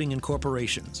 including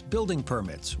incorporations, building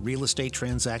permits, real estate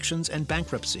transactions, and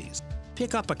bankruptcies.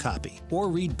 Pick up a copy or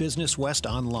read Business West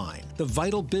online. The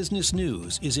vital business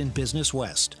news is in Business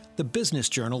West, the business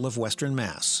journal of Western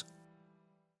Mass.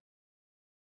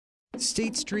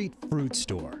 State Street Fruit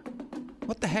Store.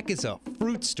 What the heck is a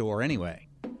fruit store anyway?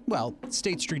 Well,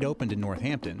 State Street opened in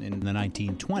Northampton in the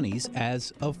 1920s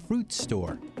as a fruit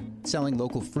store, selling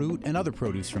local fruit and other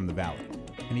produce from the valley.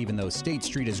 And even though State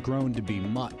Street has grown to be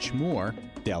much more,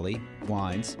 deli,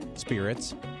 wines,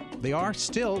 spirits, they are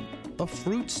still a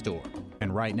fruit store.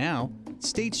 And right now,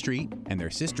 State Street and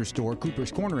their sister store,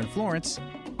 Cooper's Corner in Florence,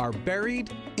 are buried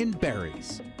in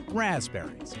berries.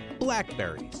 Raspberries,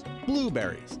 blackberries,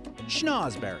 blueberries,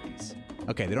 schnozberries.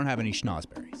 Okay, they don't have any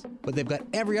schnozberries, but they've got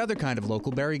every other kind of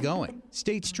local berry going.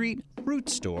 State Street Fruit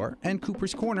Store and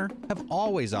Cooper's Corner have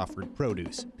always offered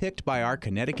produce picked by our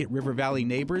Connecticut River Valley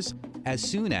neighbors as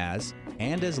soon as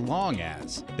and as long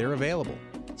as they're available.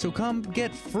 So come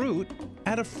get fruit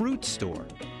at a fruit store.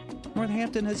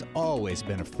 Northampton has always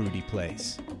been a fruity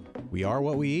place. We are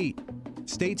what we eat.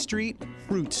 State Street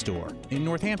Fruit Store in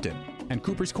Northampton and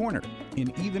Cooper's Corner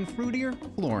in even fruitier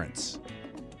Florence.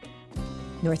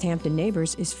 Northampton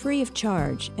Neighbors is free of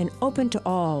charge and open to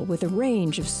all, with a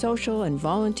range of social and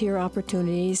volunteer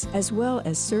opportunities, as well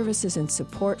as services and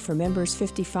support for members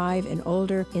 55 and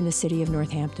older in the city of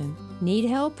Northampton. Need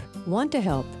help? Want to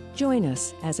help? Join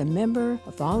us as a member,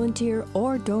 a volunteer,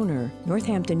 or donor.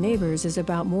 Northampton Neighbors is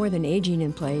about more than aging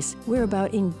in place. We're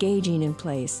about engaging in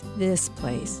place, this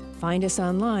place. Find us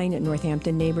online at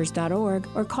northamptonneighbors.org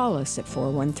or call us at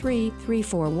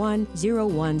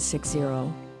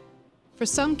 413-341-0160. For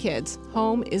some kids,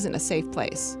 home isn't a safe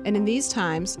place, and in these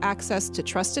times, access to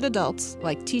trusted adults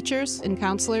like teachers and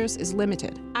counselors is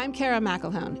limited. I'm Kara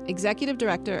McElhone, Executive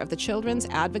Director of the Children's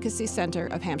Advocacy Center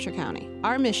of Hampshire County.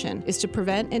 Our mission is to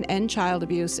prevent and end child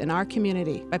abuse in our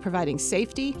community by providing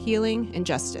safety, healing, and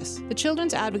justice. The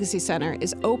Children's Advocacy Center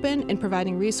is open and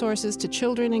providing resources to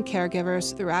children and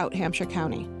caregivers throughout Hampshire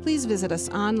County. Please visit us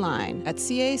online at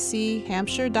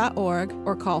cachampshire.org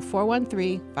or call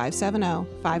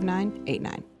 413-570-5989.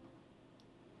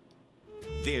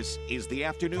 This is the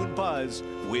Afternoon Buzz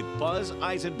with Buzz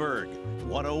Eisenberg,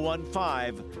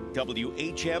 1015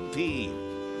 WHMP.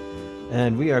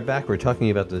 And we are back. We're talking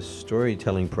about the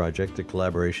Storytelling Project, the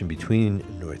collaboration between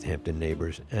Northampton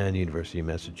Neighbors and the University of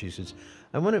Massachusetts.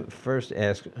 I want to first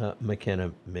ask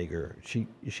McKenna Mager. She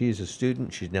is a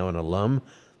student. She's now an alum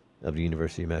of the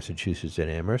University of Massachusetts at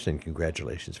Amherst, and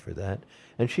congratulations for that.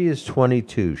 And she is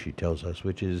 22, she tells us,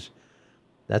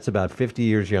 that's about 50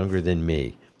 years younger than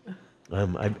me.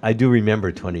 I do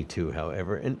remember 22,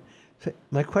 however. And so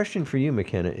my question for you,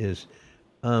 McKenna, is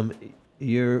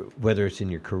whether it's in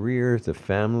your career, the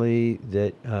family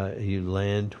that you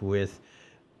land with,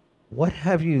 what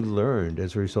have you learned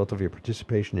as a result of your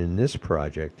participation in this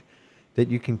project that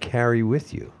you can carry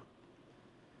with you?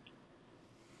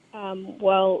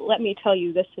 Well, let me tell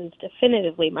you, this is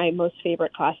definitively my most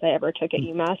favorite class I ever took at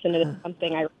UMass, and it is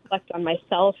something I reflect on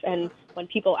myself. And when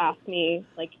people ask me,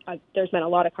 there's been a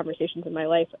lot of conversations in my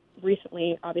life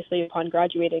recently, obviously, upon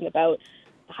graduating about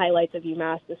the highlights of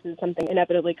UMass. This is something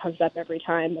inevitably comes up every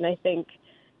time. And I think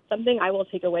something I will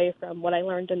take away from what I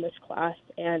learned in this class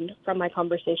and from my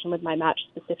conversation with my match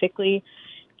specifically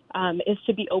is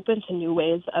to be open to new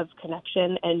ways of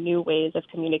connection and new ways of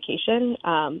communication.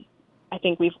 I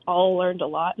think we've all learned a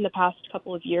lot in the past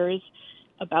couple of years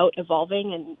about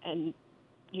evolving and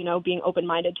being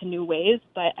open-minded to new ways.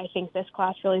 But I think this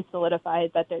class really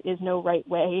solidified that there is no right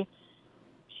way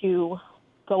to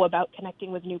go about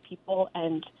connecting with new people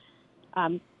and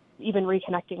even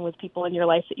reconnecting with people in your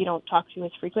life that you don't talk to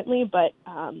as frequently, but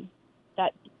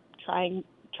that trying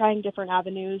different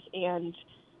avenues and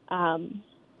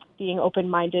being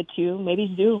open-minded to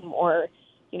maybe Zoom or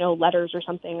letters or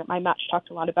something. My match talked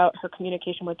a lot about her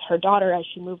communication with her daughter as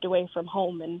she moved away from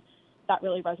home, and that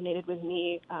really resonated with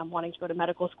me, wanting to go to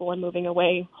medical school and moving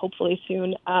away, hopefully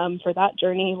soon, for that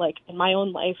journey, in my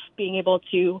own life, being able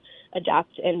to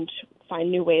adapt and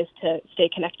find new ways to stay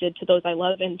connected to those I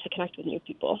love and to connect with new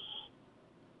people.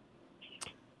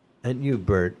 And you,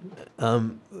 Bert,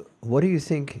 what do you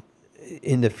think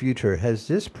in the future? Has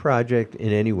this project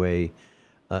in any way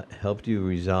helped you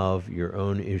resolve your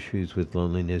own issues with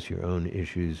loneliness, your own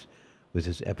issues with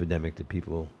this epidemic that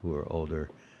people who are older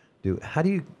do? How do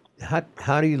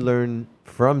you learn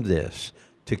from this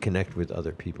to connect with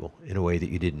other people in a way that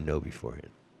you didn't know beforehand?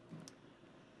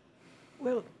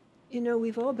 Well,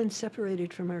 we've all been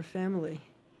separated from our family,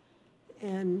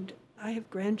 and I have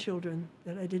grandchildren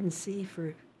that I didn't see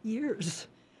for years.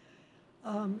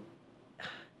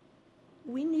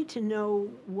 We need to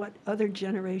know what other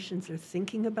generations are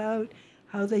thinking about,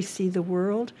 how they see the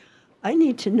world. I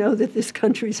need to know that this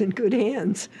country's in good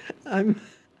hands. I'm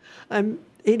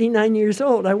 89 years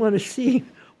old. I want to see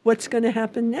what's going to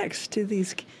happen next to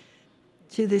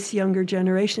this younger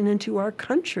generation and to our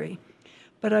country.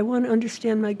 But I want to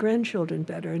understand my grandchildren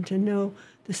better and to know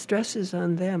the stresses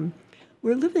on them.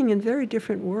 We're living in very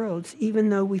different worlds, even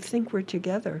though we think we're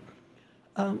together.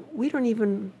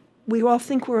 We all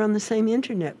think we're on the same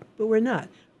internet, but we're not.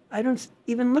 I don't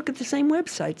even look at the same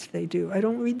websites they do. I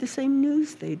don't read the same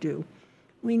news they do.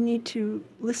 We need to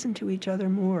listen to each other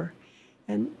more.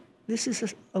 And this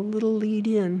is a little lead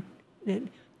in.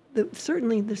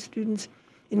 Certainly the students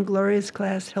in Gloria's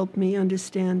class helped me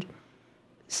understand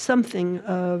something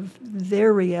of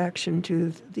their reaction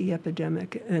to the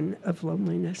epidemic and of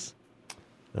loneliness.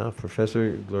 Now,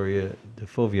 Professor Gloria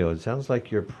DeFulvio, it sounds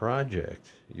like your project,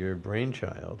 your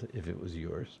brainchild, if it was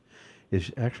yours,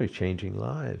 is actually changing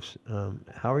lives.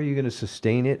 How are you going to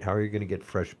sustain it? How are you going to get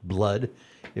fresh blood,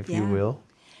 if you will?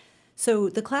 So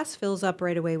the class fills up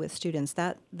right away with students.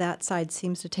 That side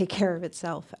seems to take care of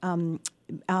itself. I'm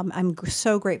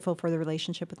so grateful for the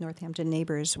relationship with Northampton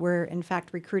Neighbors. We're, in fact,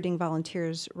 recruiting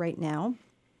volunteers right now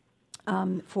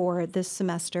for this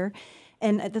semester.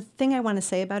 And the thing I want to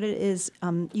say about it is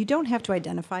you don't have to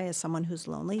identify as someone who's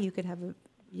lonely. You could have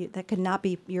that could not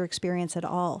be your experience at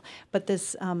all. But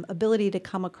this ability to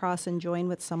come across and join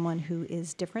with someone who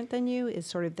is different than you is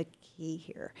sort of the key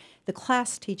here. The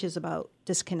class teaches about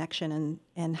disconnection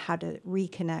and how to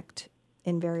reconnect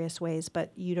in various ways,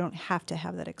 but you don't have to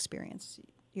have that experience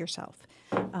yourself.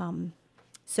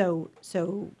 So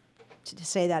to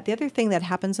say that. The other thing that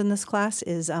happens in this class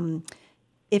is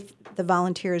if the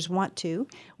volunteers want to,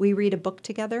 we read a book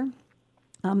together.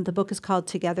 The book is called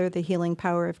Together, The Healing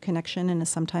Power of Connection in a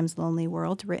Sometimes Lonely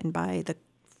World, written by the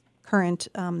current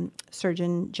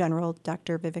Surgeon General,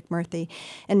 Dr. Vivek Murthy.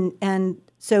 And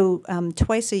so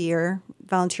twice a year,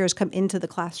 volunteers come into the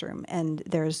classroom, and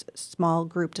there's small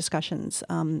group discussions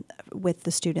with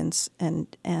the students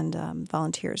and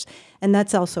volunteers. And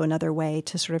that's also another way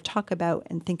to sort of talk about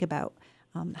and think about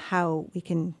how we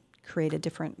can create a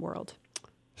different world.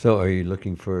 So are you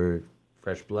looking for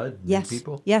fresh blood? New Yes.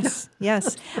 people? Yes.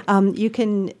 Yes. You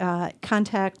can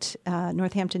contact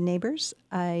Northampton Neighbors.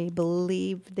 I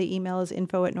believe the email is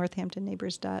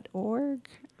info@northamptonneighbors.org,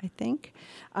 I think.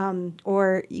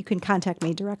 Or you can contact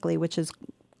me directly, which is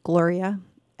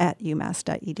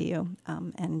gloria@umass.edu.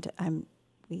 And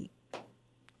we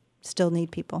still need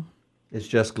people. It's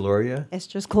just Gloria? It's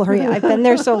just Gloria. I've been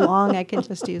there so long, I can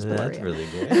just use Gloria. That's really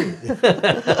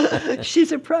great.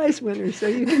 She's a prize winner, so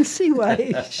you can see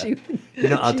why she.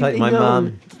 I'll she'd tell you, be my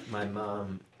known.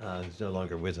 mom is no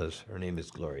longer with us. Her name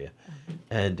is Gloria.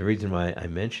 And the reason why I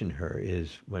mention her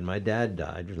is when my dad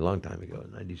died, it was a long time ago,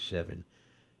 in 97.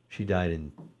 She died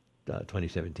in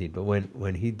 2017. But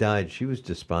when he died, she was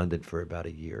despondent for about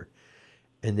a year.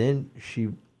 And then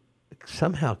she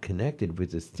somehow connected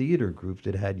with a theater group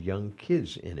that had young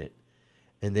kids in it.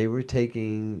 And they were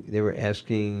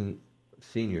asking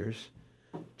seniors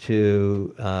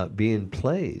to be in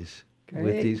plays with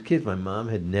Great. these kids. My mom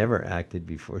had never acted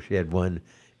before. She had one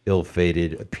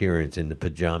ill-fated appearance in the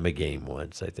Pajama Game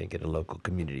once, I think, at a local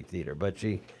community theater. But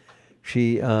she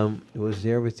was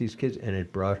there with these kids, and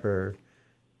it brought her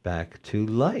back to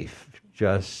life.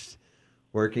 Just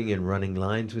working and running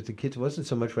lines with the kids. It wasn't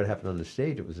so much what happened on the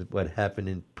stage, it was what happened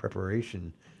in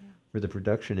preparation for the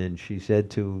production. And she said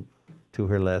to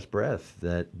her last breath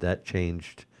that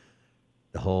changed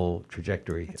the whole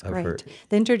trajectory That's of great. her.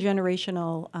 The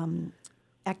intergenerational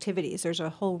activities, there's a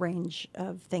whole range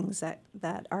of things that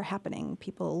are happening.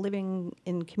 People living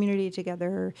in community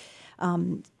together,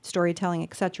 storytelling,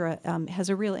 etc., has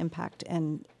a real impact,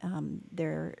 and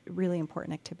they're really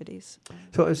important activities.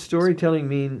 So does storytelling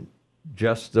mean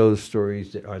just those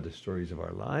stories that are the stories of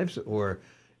our lives? Or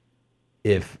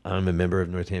if I'm a member of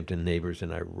Northampton Neighbors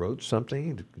and I wrote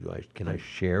something, can I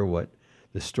share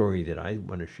the story that I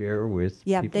want to share with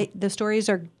people? The stories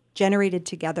are generated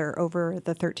together over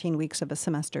the 13 weeks of a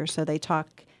semester. So they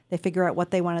figure out what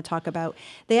they want to talk about.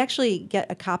 They actually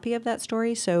get a copy of that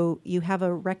story, so you have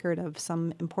a record of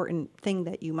some important thing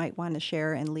that you might want to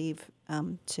share and leave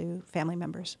to family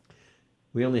members.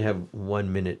 We only have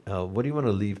 1 minute. What do you want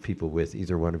to leave people with,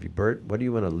 either one of you? Bert, what do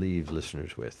you want to leave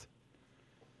listeners with?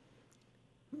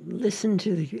 Listen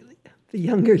to the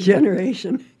younger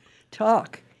generation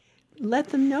talk. Let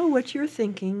them know what you're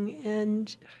thinking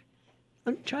and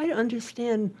try to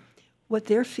understand what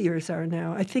their fears are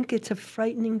now. I think it's a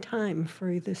frightening time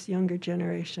for this younger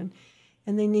generation,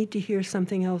 and they need to hear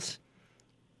something else.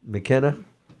 McKenna,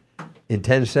 in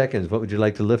 10 seconds, what would you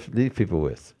like to leave people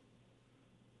with?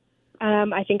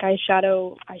 I think I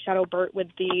shadow Bert with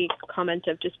the comment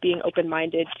of just being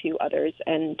open-minded to others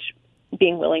and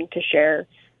being willing to share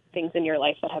things in your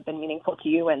life that have been meaningful to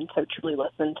you, and to truly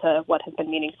listen to what has been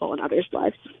meaningful in others'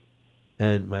 lives.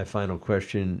 And my final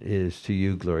question is to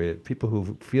you, Gloria. People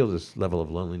who feel this level of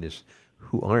loneliness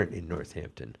who aren't in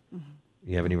Northampton,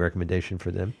 you have any recommendation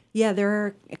for them? Yeah, there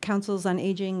are councils on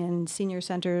aging and senior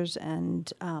centers,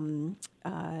 and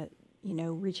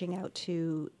reaching out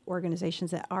to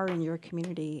organizations that are in your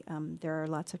community. There are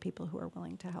lots of people who are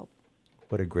willing to help.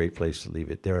 What a great place to leave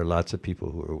it. There are lots of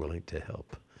people who are willing to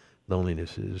help.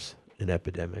 Loneliness is an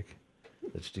epidemic.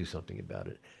 Let's do something about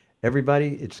it.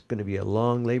 Everybody, it's going to be a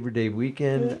long Labor Day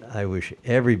weekend. I wish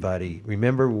everybody,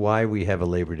 remember why we have a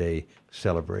Labor Day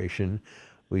celebration.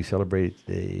 We celebrate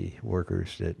the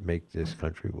workers that make this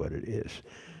country what it is.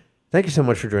 Thank you so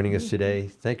much for joining us today.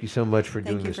 Thank you so much for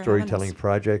doing the Storytelling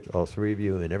Project, all three of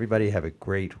you, and everybody have a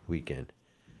great weekend.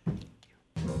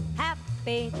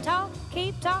 Happy talk,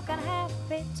 keep talking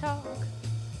happy talk.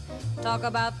 Talk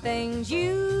about things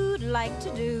you'd like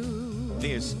to do.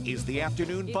 This is the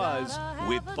Afternoon Buzz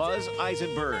with Buzz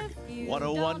Eisenberg,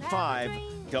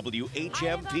 101.5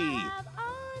 WHMP.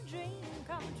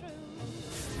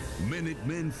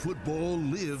 Minutemen football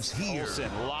lives here. Olsen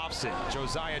lofts it.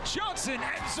 Josiah Johnson,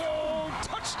 end zone,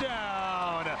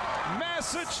 touchdown,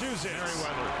 Massachusetts.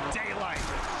 Merriweather, daylight,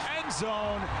 end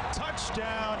zone,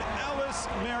 touchdown, Ellis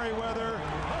Merriweather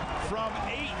from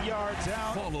 8 yards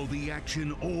out. Follow the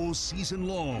action all season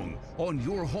long on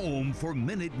your home for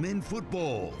Minutemen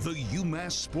football, the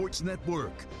UMass Sports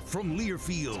Network from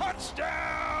Learfield.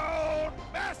 Touchdown,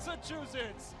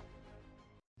 Massachusetts.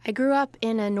 I grew up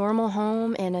in a normal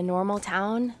home in a normal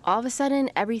town. All of a sudden,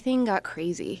 everything got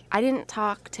crazy. I didn't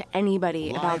talk to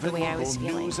anybody about the way I was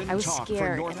feeling. I was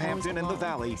scared. From Northampton and the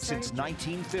Valley since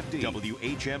 1950.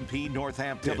 WHMP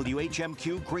Northampton,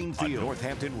 WHMQ Greenfield,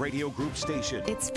 Northampton Radio Group Station. It's